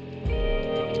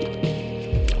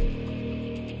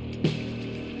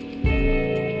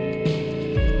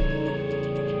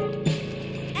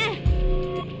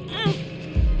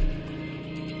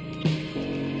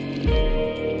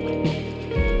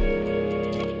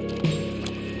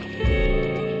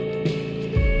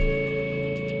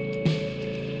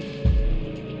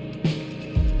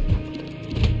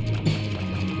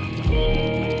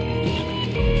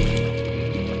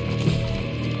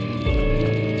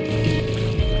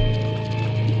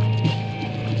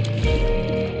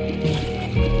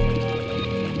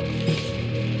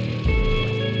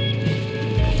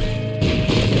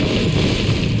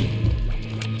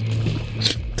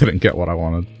 Didn't get what I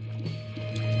wanted.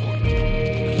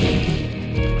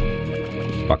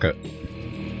 Fuck it.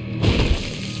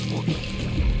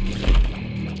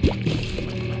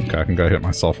 Okay, I can go hit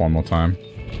myself one more time.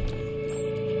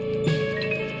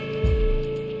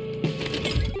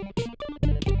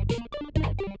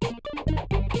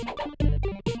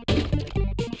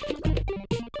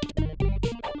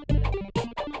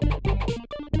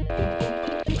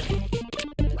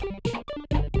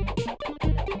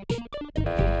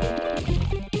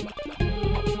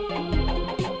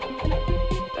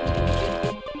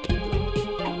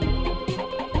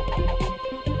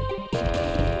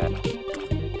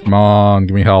 Come on,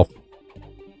 give me health.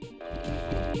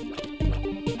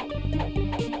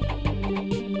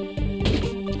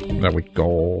 There we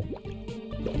go.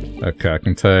 Okay, I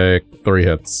can take 3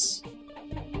 hits.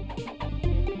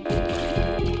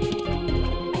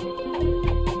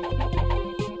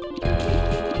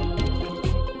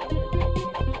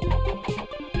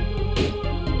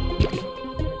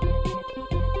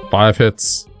 Five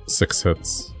hits, 6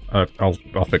 hits. I'll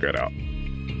figure it out.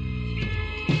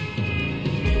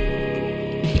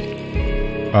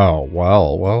 Oh,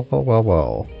 well.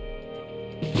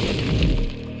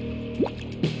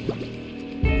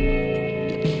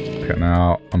 Okay,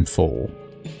 now I'm full.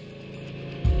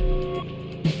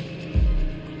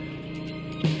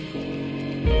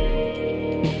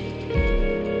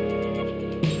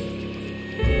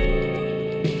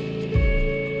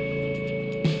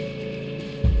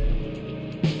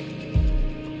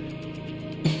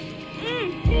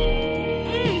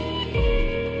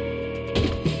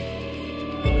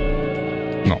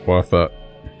 Not worth it.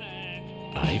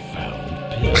 I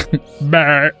found pills.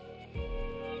 Bah.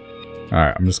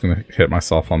 Alright, I'm just gonna hit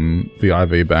myself on the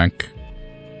IV bank.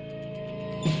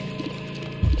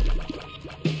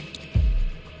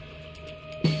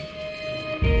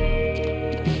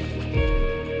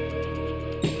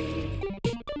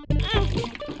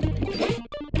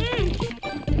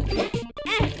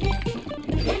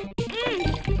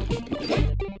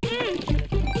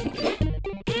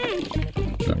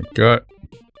 There we go.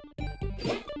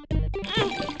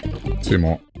 2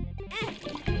 more.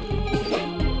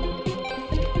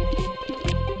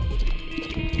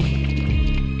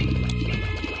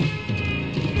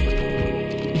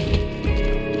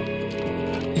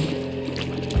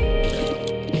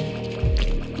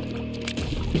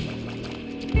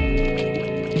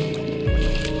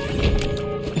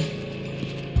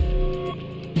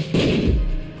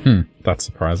 That's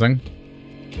surprising.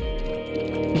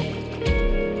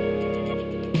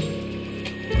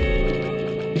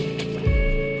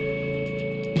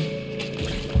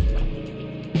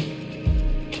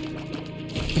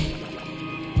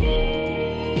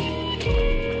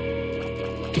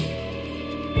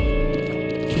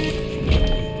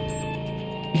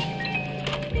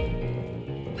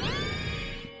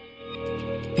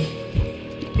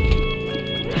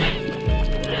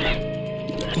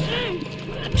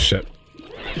 Shit.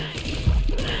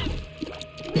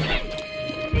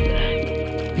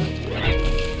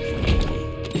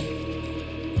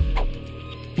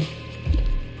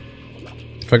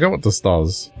 Forget what this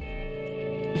does.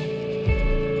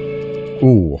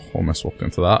 Ooh, almost walked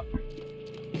into that.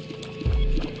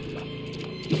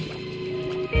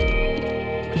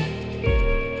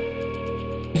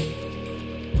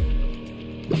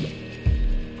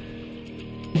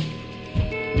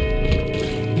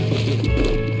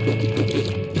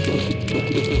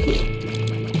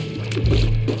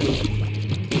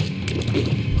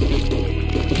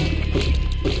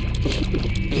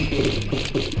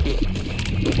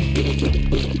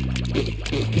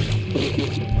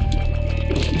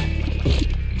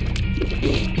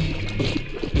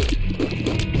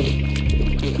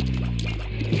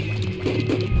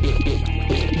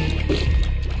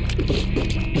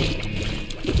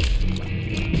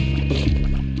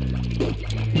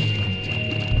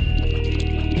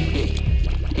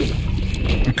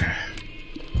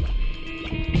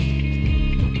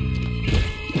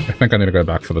 I think I need to go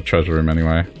back for the treasure room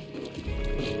anyway.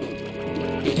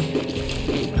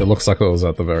 It looks like it was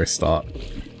at the very start.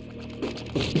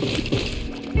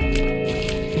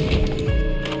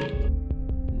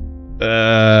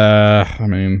 I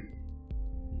mean...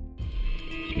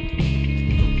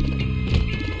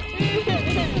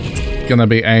 Gonna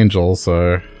be Angel,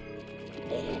 so...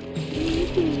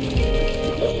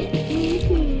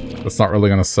 It's not really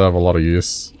gonna serve a lot of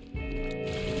use.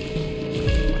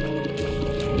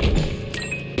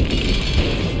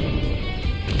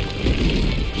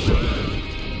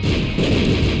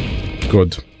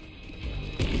 Good.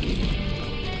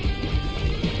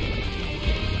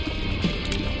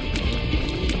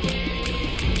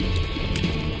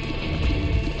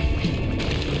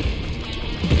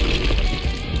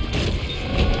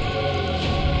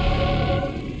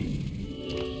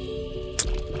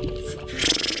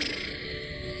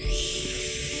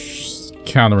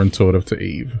 Counterintuitive to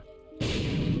Eve.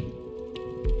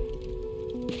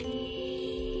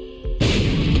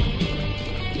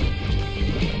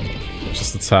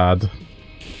 Just a tad.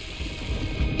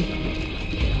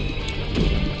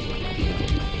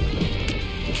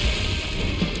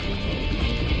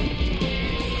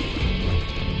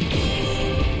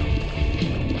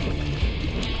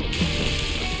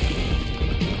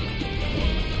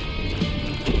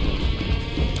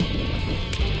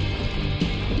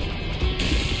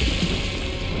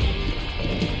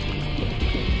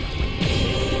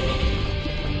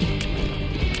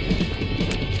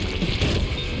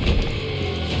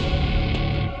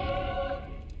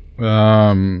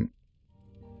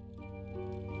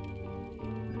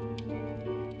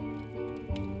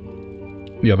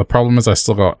 Yeah, the problem is I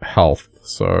still got health,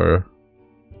 so...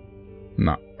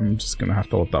 Nah, I'm just gonna have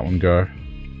to let that one go.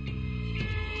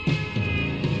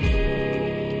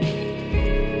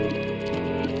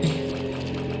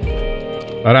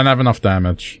 I don't have enough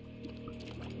damage.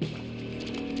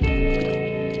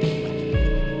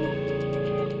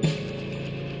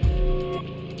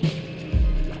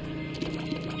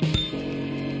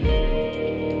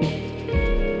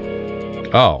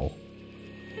 Oh.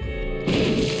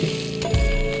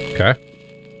 Okay.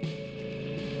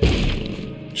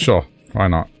 Sure, why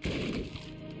not?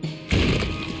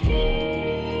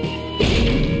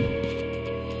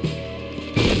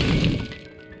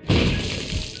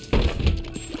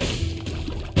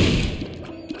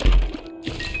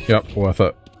 Yep, worth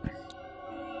it.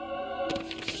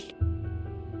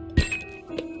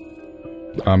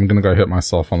 I'm gonna go hit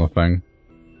myself on the thing.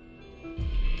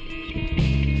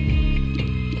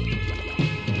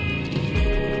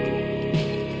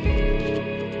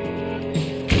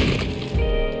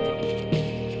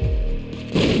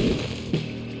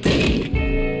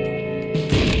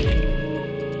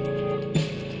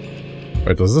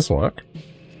 Wait, does this work?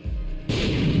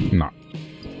 No.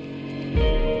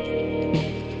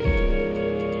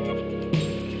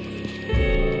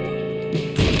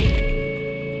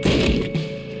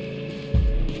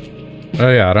 Oh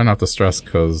yeah, I don't have to stress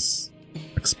because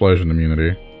explosion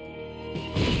immunity.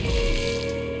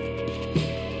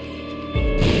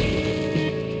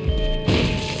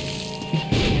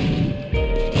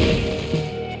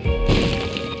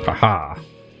 Haha.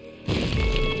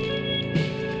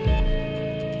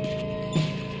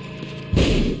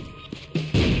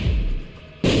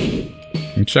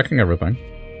 I'm checking everything.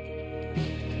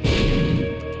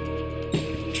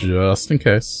 Just in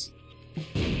case.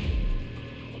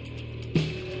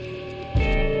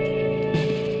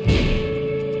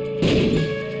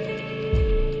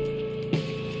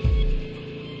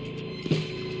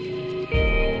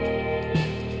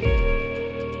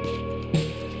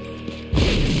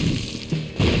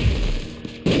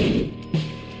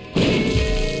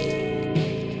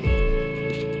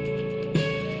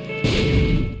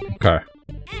 Okay.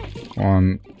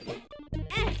 1,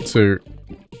 2.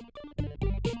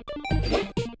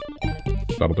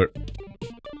 That'll do.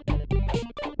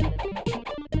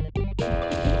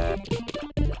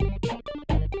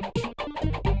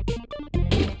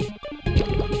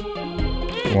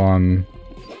 One,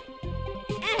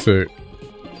 2,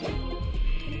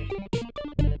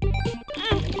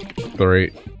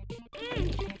 3,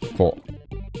 4.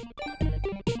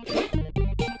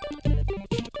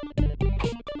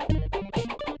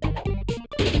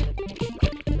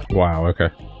 Wow, okay.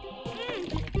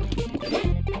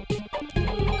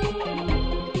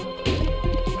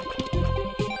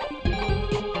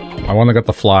 I want to get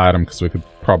the fly item because we could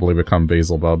probably become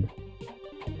Beelzebub.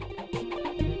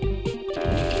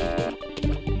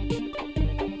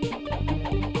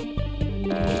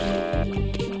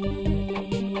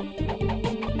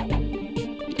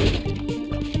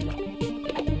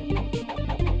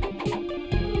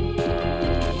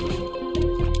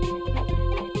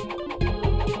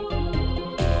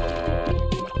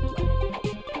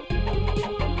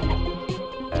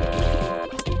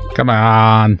 Come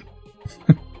on.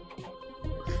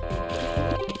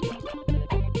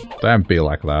 Don't be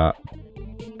like that.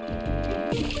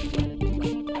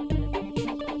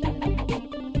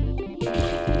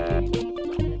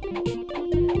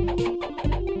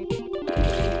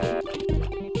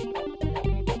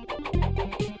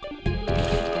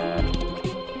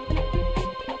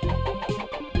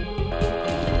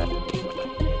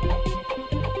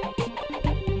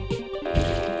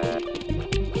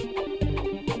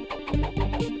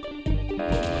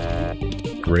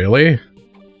 Really?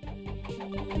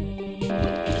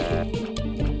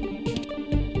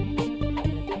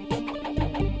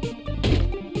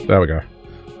 There we go.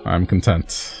 I'm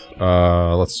content.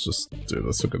 Let's just do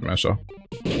this a good measure.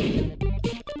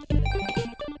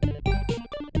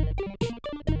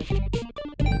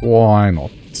 Why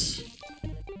not?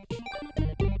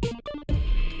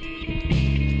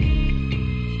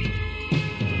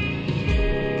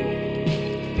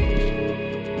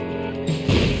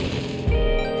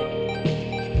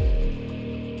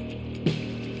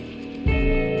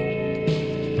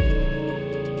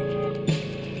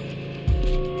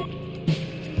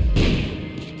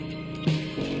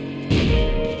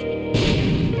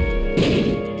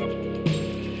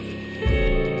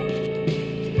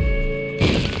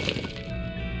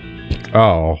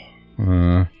 Oh.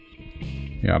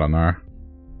 Yeah, I don't know.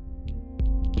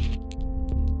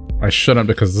 I shouldn't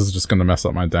because this is just gonna mess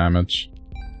up my damage.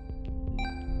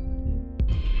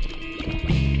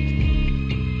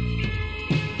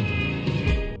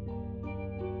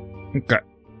 Okay.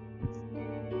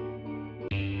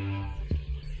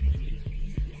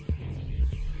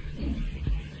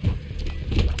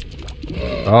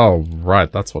 Oh,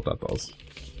 right, that's what that does.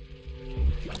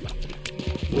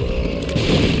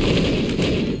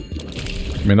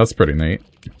 I mean, that's pretty neat.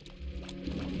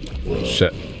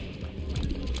 Shit.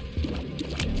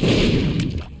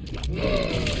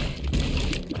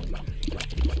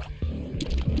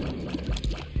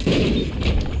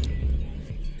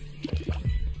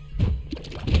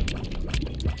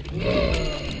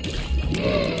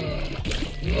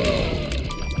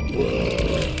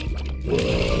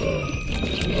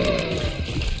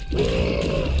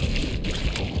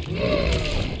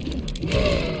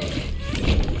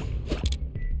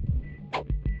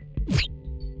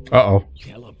 Uh-oh.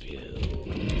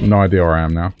 No idea where I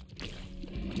am now.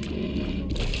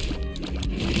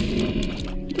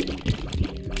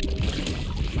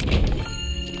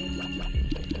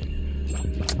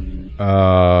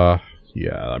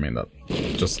 Yeah, I mean, that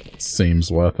just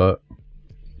seems worth it.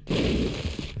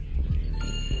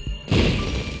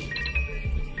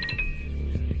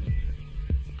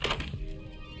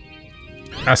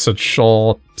 Acid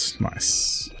shot.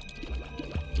 Nice.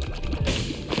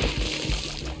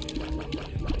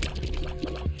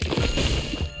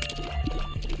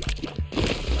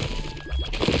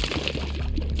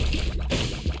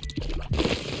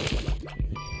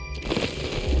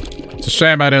 It's a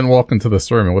shame I didn't walk into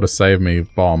this room. It would have saved me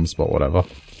bombs, but whatever.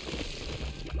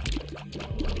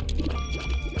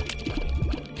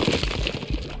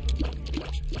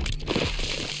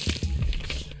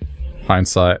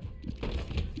 Hindsight.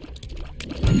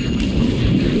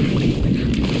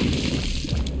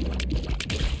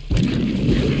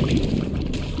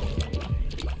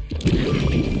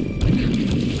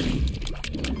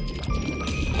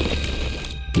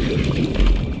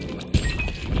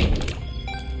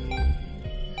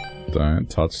 Don't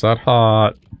touch that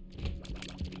heart.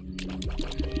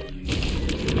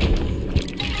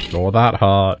 Or that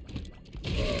heart.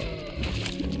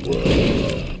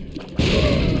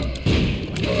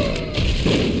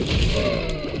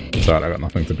 It's alright, I got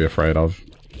nothing to be afraid of.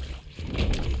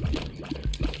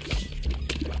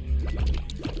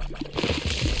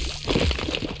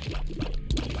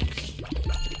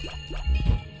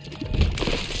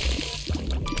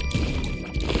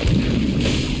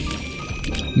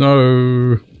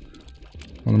 No!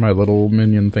 One of my little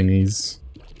minion thingies.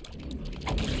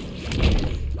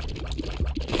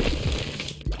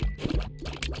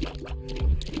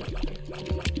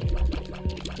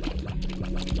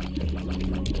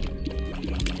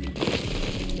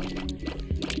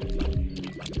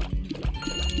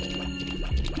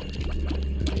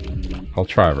 I'll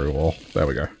try every wall. There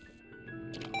we go.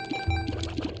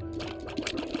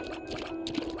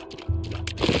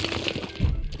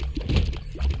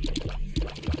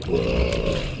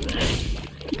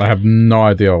 I have no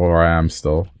idea where I am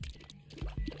still.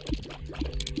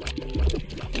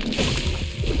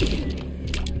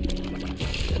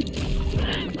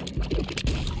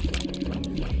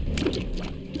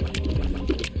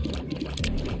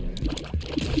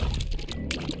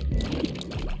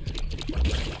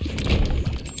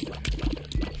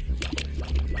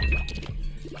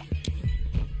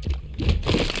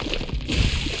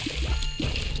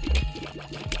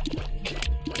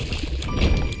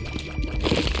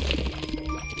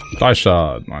 Die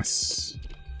shard, nice.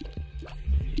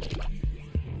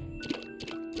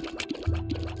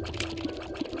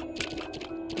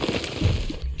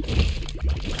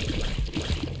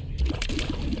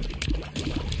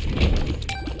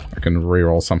 I can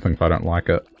reroll something if I don't like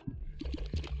it.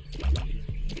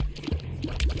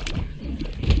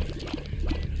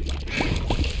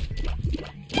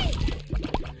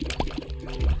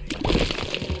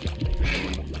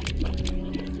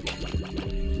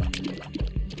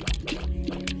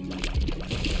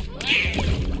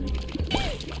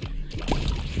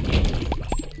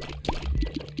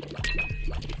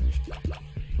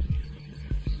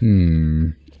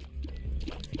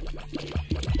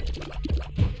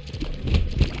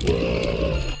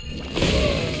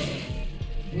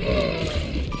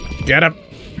 Get him!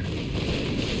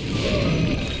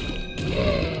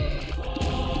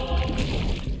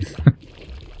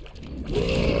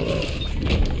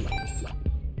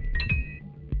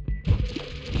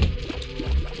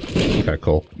 Okay,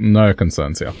 cool. No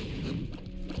concerns here.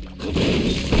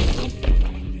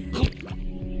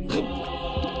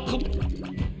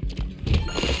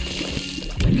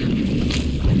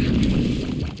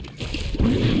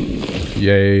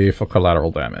 Yay for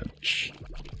collateral damage.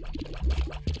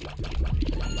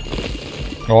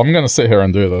 Oh, I'm gonna sit here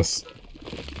and do this.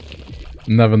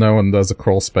 Never know when there's a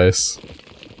crawl space.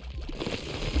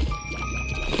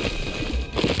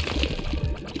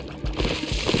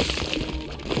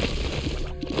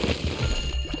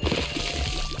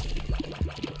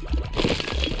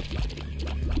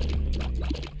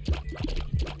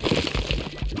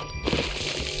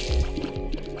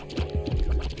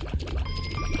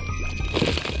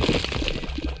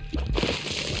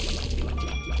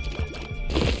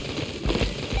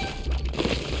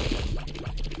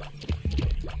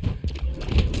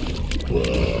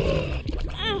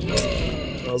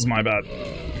 That was my bad.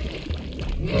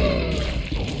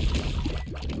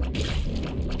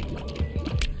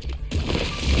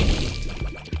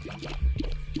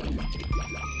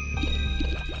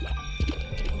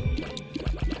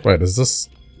 Wait, is this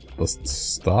the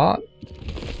start?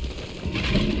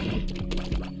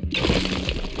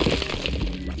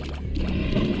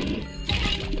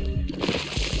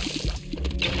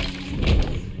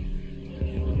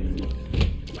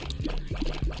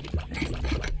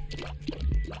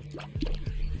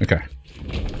 Okay.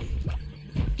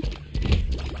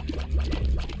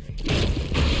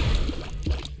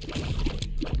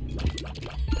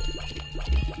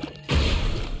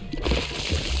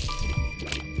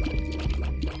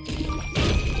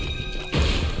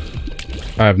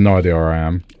 I have no idea where I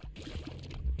am.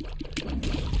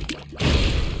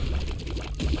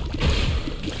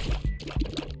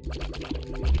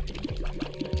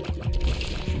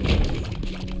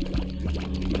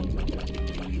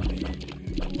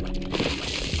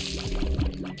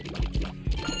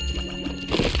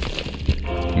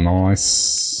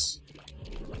 Nice.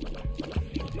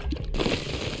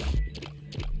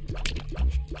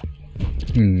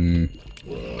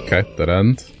 Okay, dead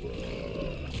end.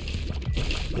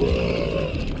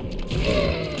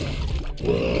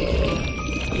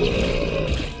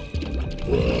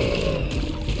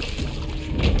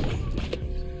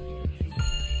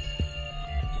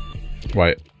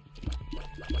 Wait.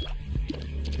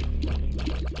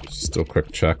 Just do a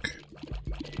quick check.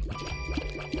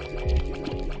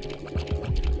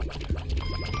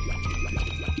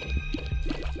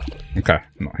 Okay,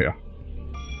 not here.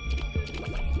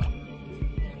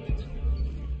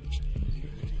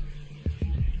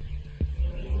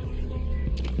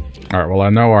 Alright, well I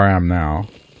know where I am now.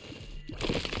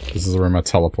 This is the room I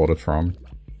teleported from.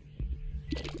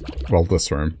 Well,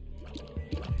 this room.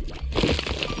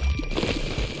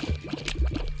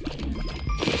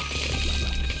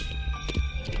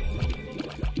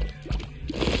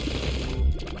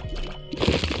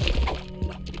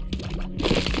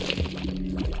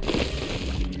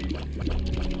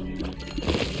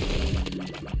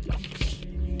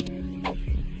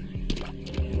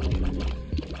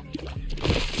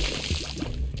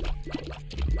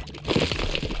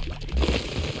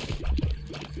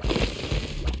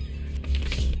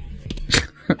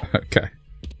 Okay.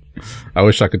 I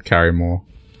wish I could carry more.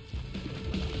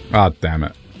 Ah, damn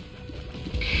it.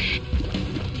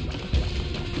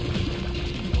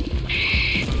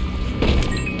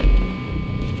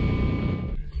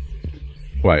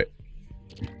 Wait.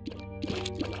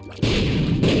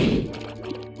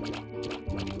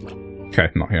 Okay,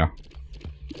 not here.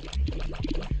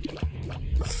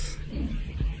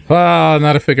 Ah,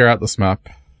 now to figure out this map.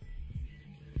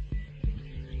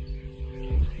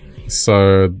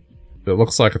 So, it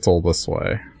looks like it's all this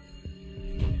way.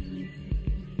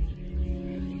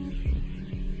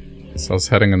 So I was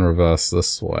heading in reverse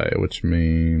this way, which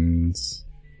means...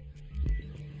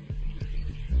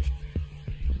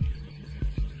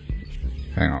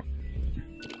 Hang on.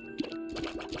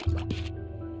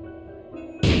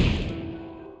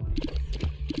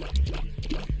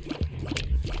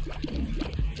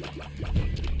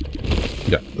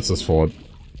 Yeah, this is forward.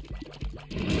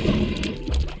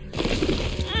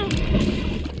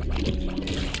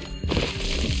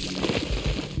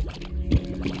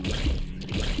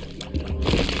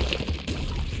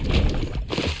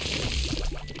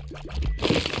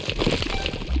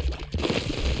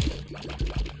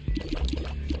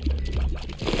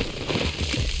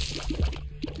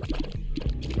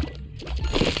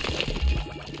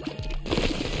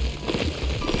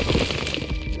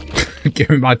 Give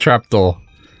me my trapdoor.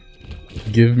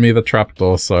 Give me the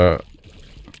trapdoor so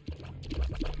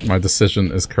my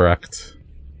decision is correct.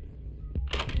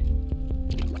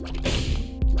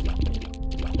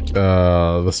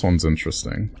 This one's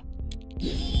interesting.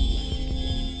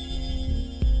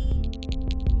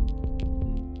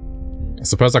 I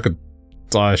suppose I could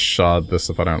die shard this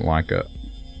if I don't like it.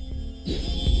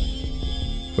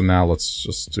 For now, let's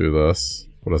just do this.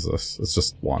 What is this? It's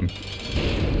just one.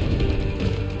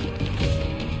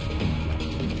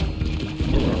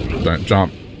 Don't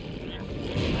jump.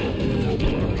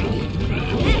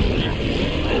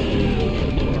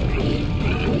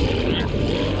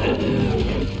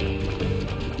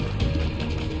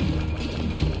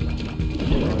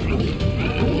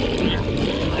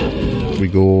 We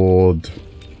good.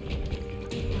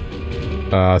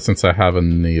 Since I have a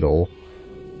needle.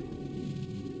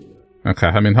 Okay,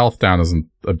 I mean, health down isn't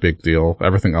a big deal.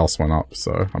 Everything else went up,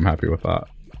 so I'm happy with that.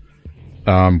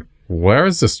 Where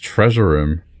is this treasure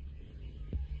room?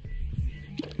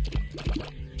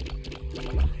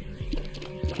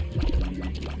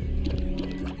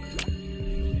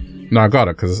 No, I got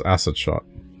it, because it's acid shot.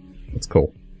 That's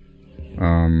cool.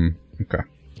 Okay.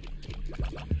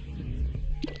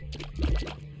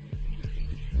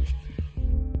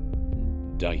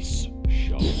 Dice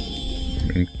shot. I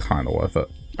mean, kinda worth it.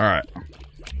 Alright.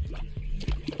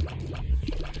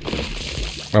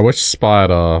 I wish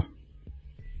spider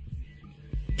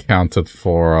counted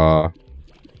for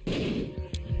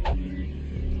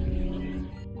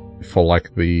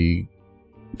like the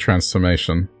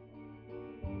transformation.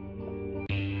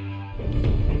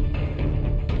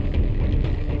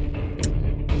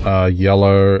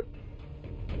 Yellow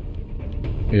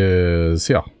is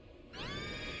here.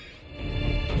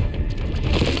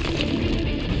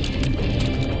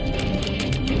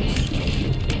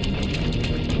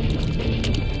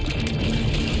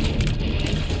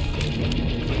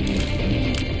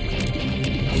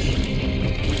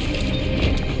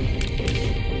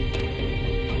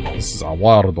 This is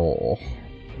Awardo.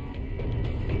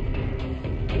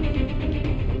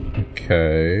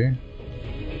 Okay.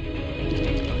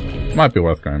 Might be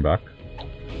worth going back.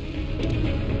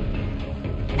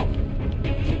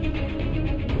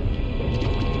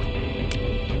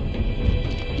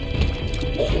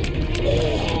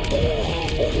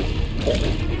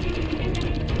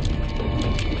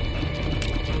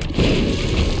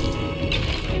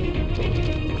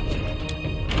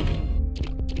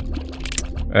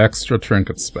 Extra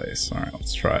trinket space. Alright,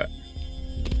 let's try it.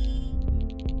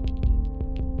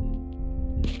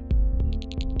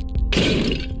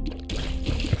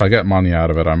 If I get money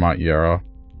out of it, I might Yarrow.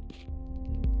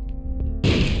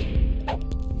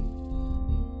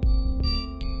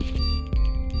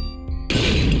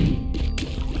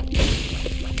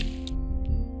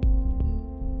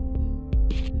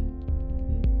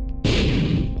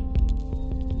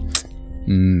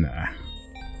 Nah.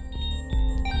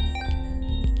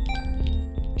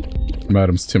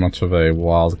 Madam's too much of a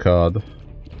wild card.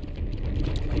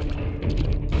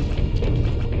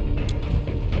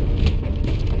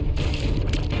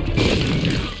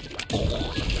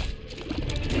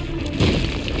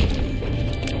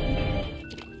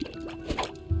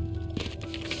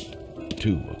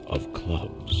 Two of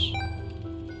clubs.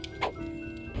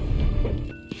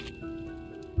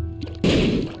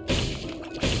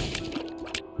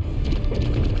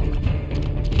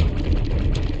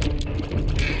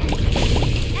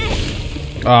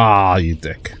 Ah, you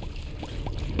dick.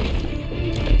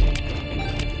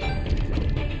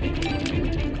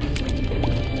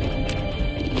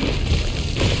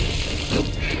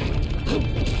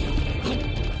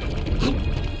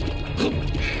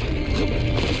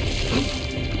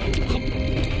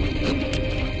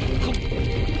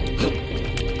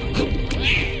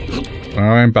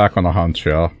 I'm back on the hunt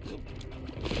here.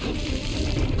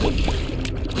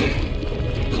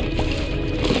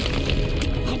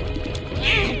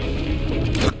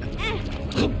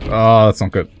 Oh, that's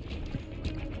not good.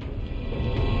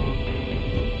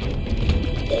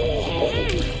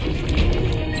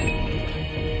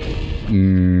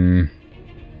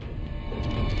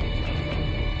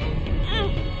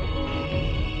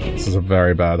 This is a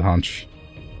very bad hunch.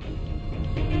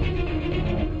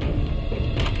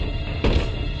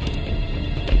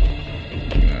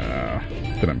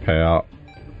 Didn't pay out.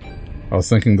 I was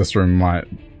thinking this room might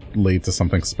lead to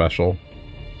something special.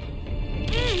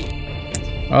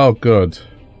 Oh, good.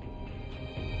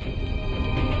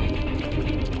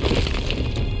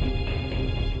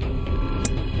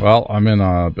 Well, I'm in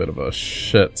a bit of a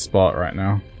shit spot right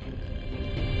now.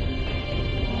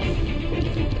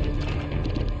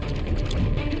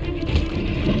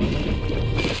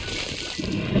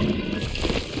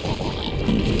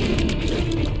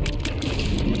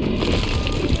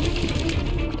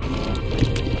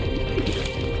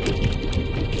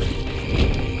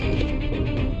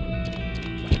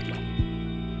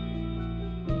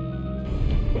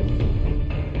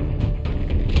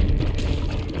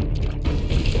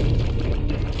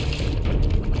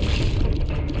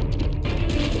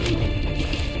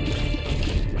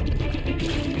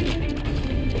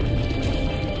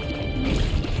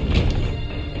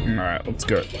 Alright, let's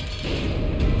go.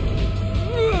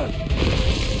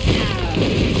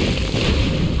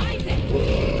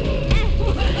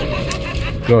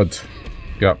 Good.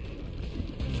 Yep.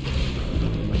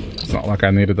 It's not like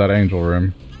I needed that angel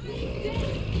room.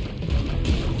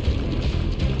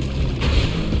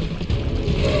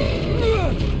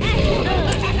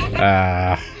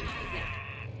 Ah.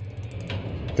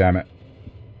 Damn it.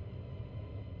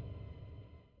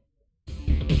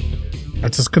 I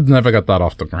just could never get that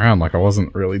off the ground, like I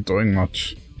wasn't really doing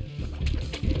much.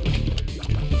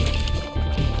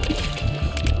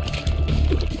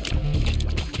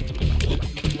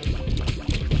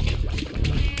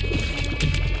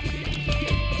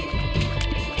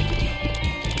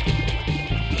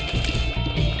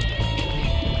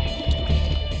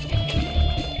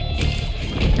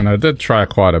 And I did try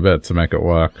quite a bit to make it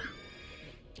work.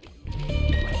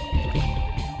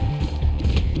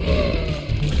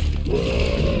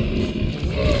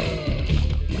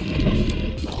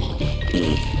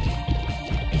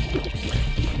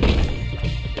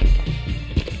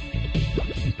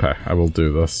 Okay, I will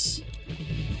do this.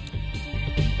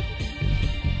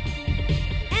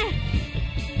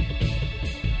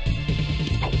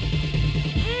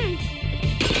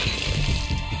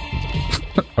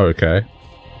 Okay.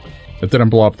 It didn't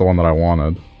blow up the one that I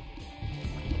wanted.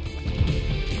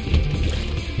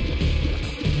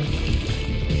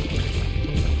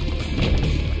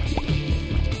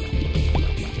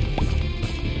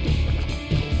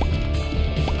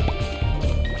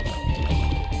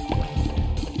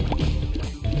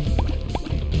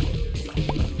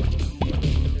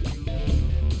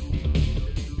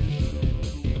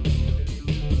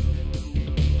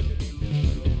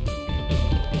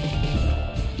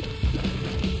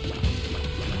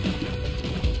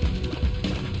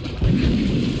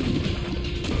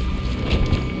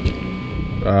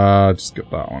 Just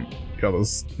get that one. The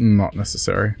other's not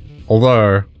necessary.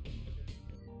 Although,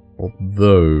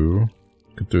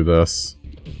 could do this.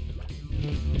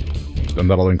 Then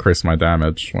that'll increase my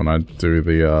damage when I do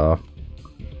the,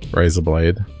 razor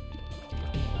blade.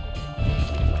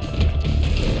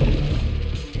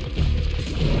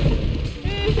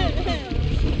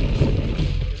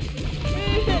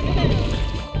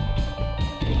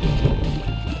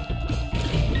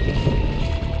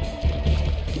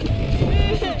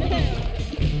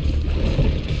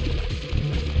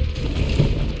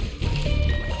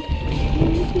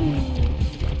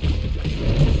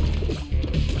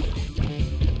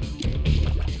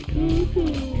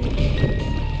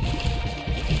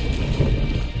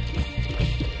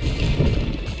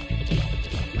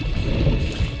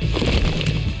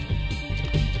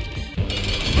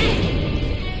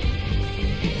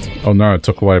 Oh no, it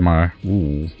took away my...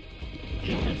 Ooh.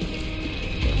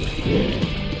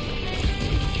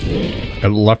 It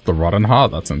left the rotten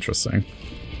heart? That's interesting.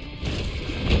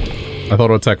 I thought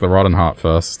it would take the rotten heart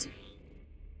first.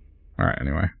 Alright,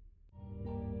 anyway.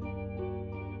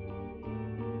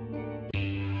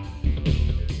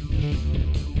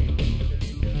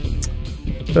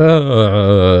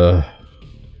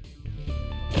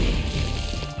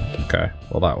 Okay,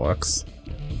 well that works.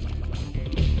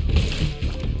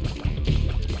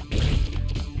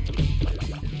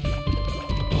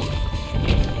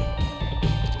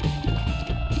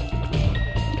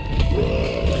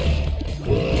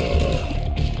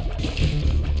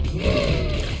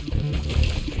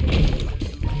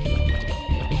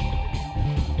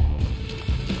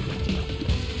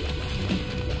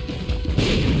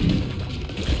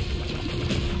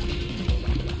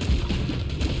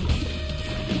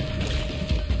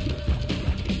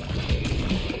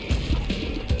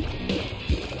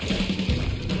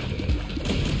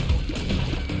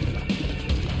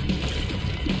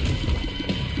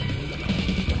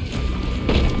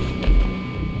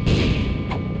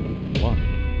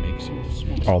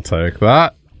 I'll take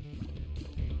that.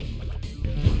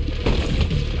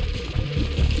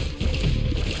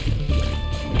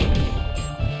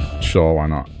 Sure, why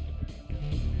not?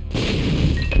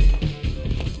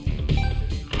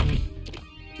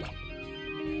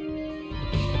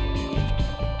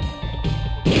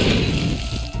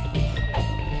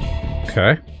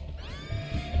 Okay.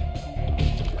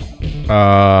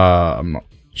 I'm not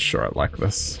sure I like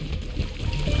this.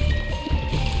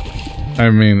 I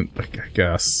mean, I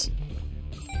guess.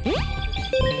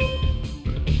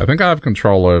 I think I have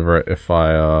control over it if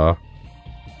I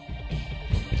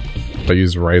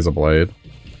use Razor Blade.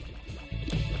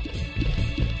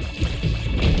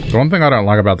 The one thing I don't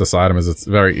like about this item is it's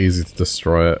very easy to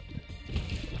destroy it.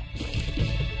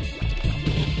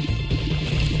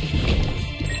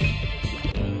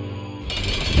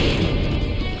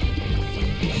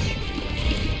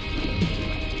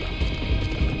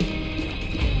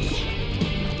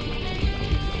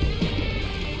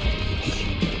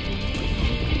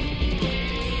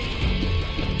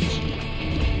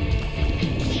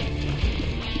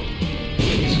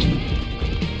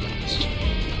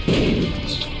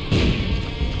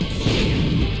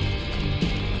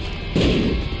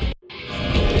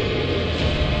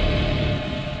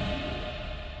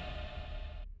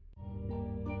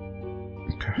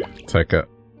 Take it.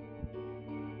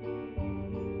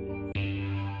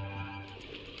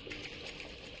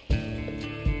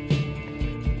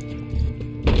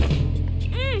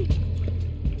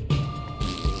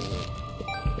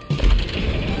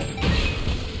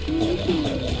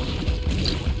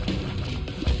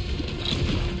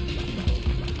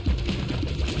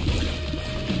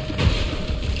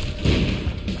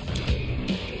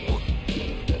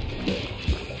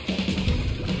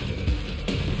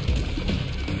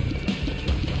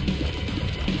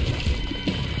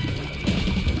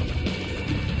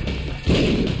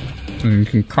 You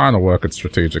can kind of work it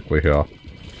strategically here.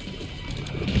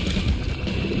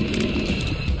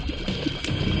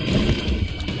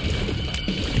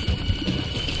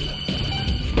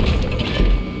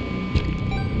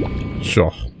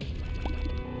 Sure.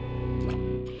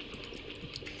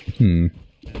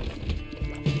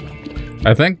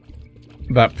 I think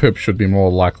that poop should be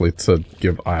more likely to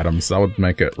give items. That would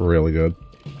make it really good.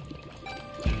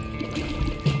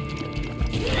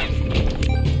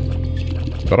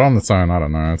 But on its own, I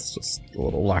don't know, it's just a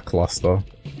little lackluster.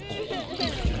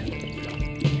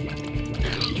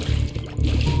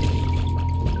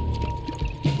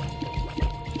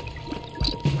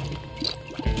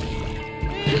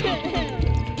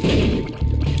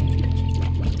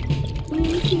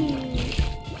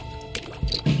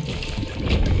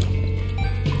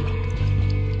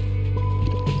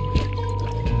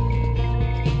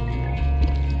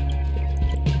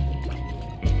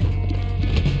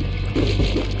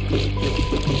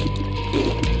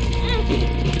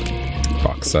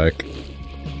 Sake.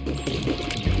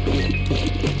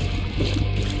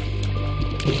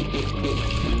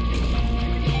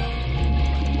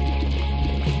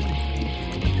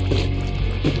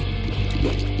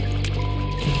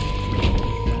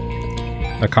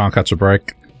 I can't catch a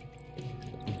break.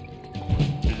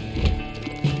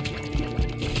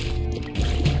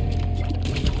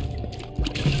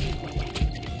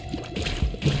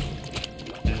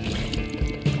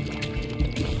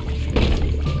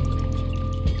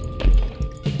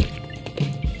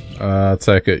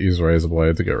 Take it, use Razor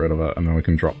Blade to get rid of it, and then we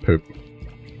can drop poop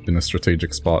in a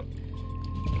strategic spot.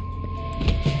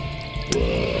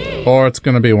 Or it's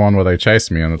gonna be one where they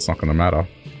chase me and it's not gonna matter.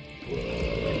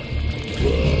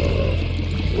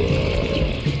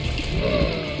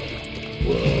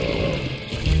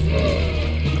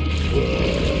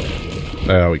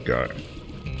 There we go.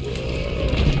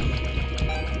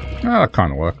 Ah, that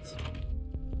kinda worked.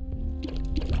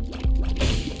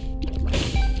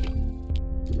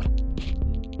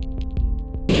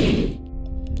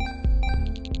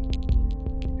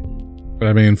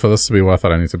 I mean, for this to be worth it,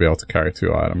 I need to be able to carry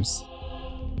 2 items.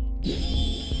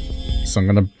 So I'm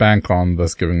gonna bank on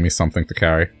this giving me something to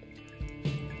carry.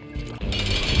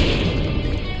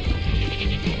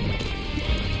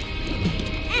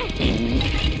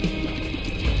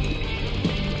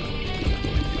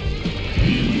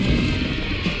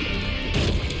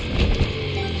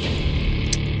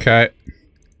 Okay.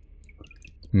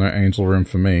 No angel room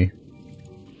for me.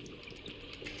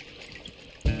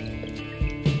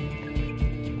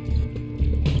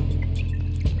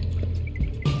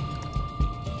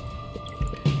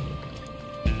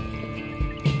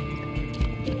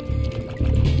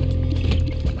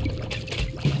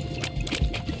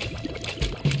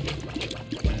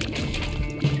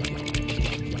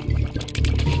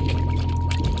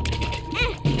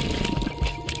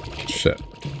 Shit.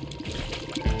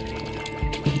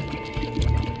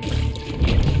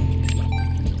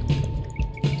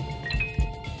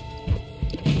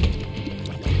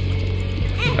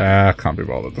 Ah, can't be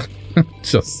bothered.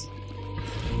 Just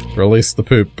release the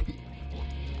poop.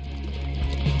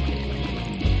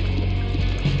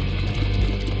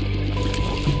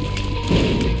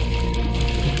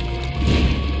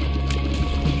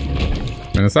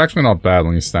 I mean, it's actually not bad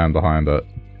when you stand behind it.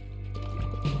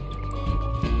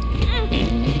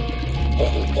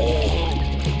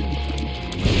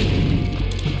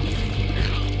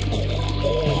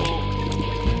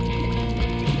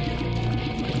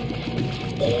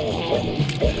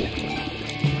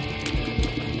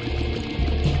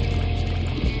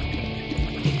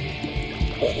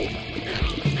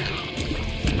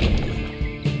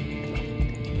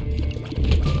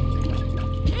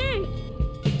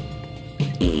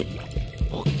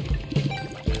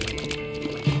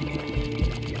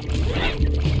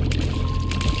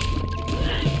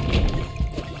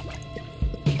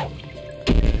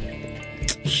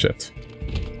 Shit.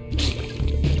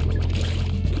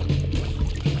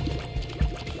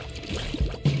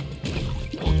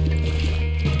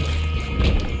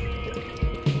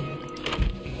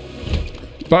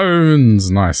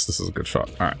 Bones! Nice, this is a good shot.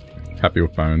 Alright, happy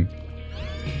with bone.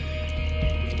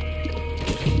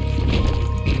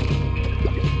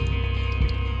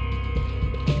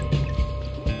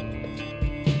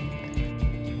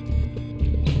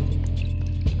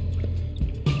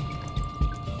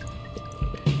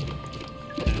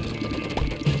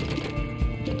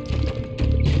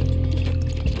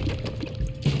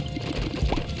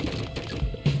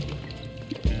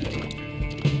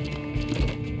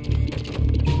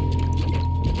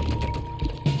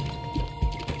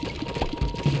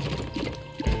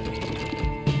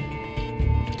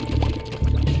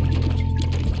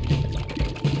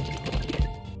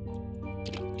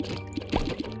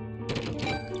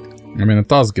 I mean, it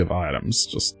does give items,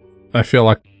 just I feel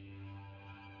like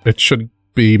it should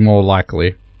be more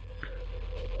likely.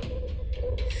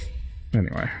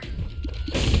 Anyway.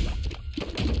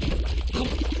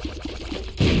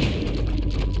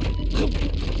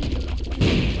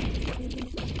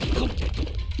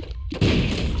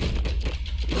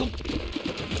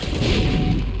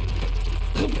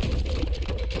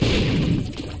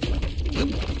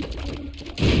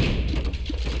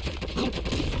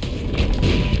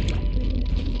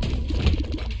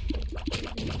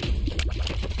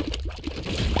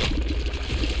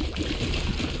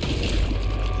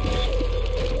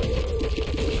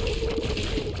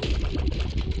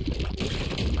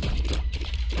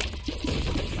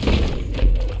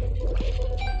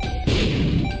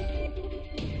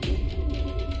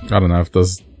 I don't know if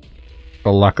there's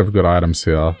a lack of good items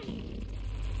here.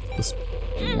 This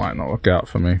might not work out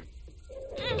for me.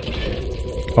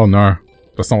 Oh no,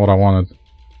 that's not what I wanted.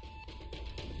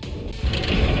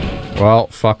 Well,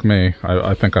 fuck me.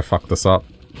 I think I fucked this up.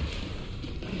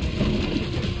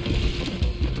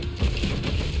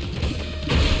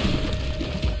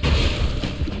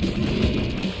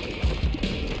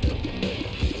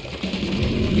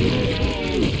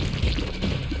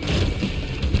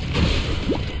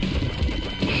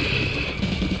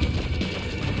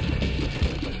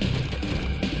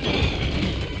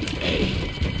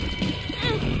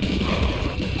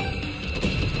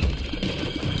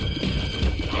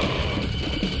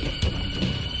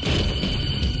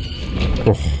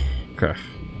 Okay.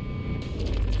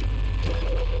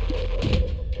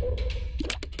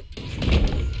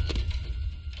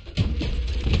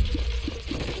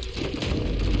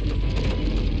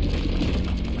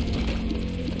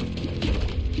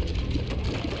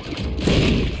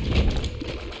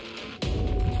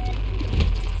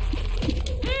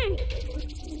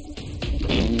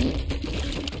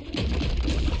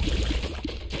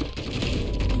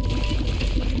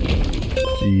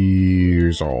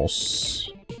 Jesus.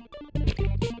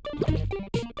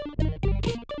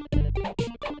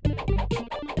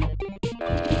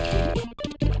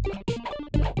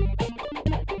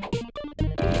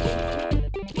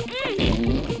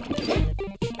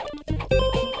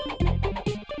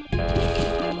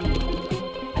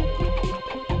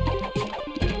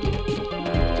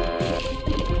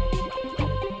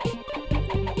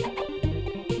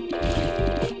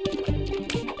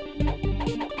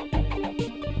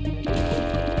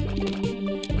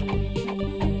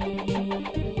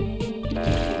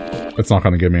 It's not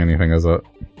gonna give me anything, is it?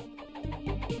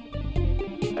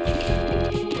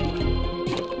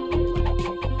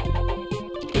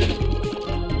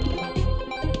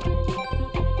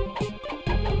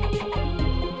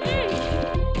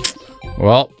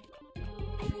 Well.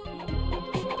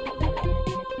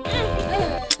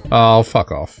 Oh,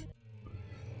 fuck off.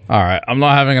 Alright, I'm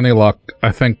not having any luck.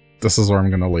 I think this is where I'm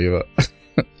gonna leave it.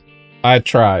 I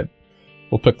tried.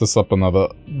 We'll pick this up another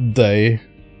day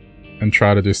and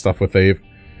try to do stuff with Eve.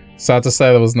 Sad to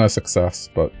say there was no success,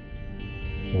 but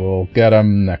we'll get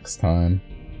him next time.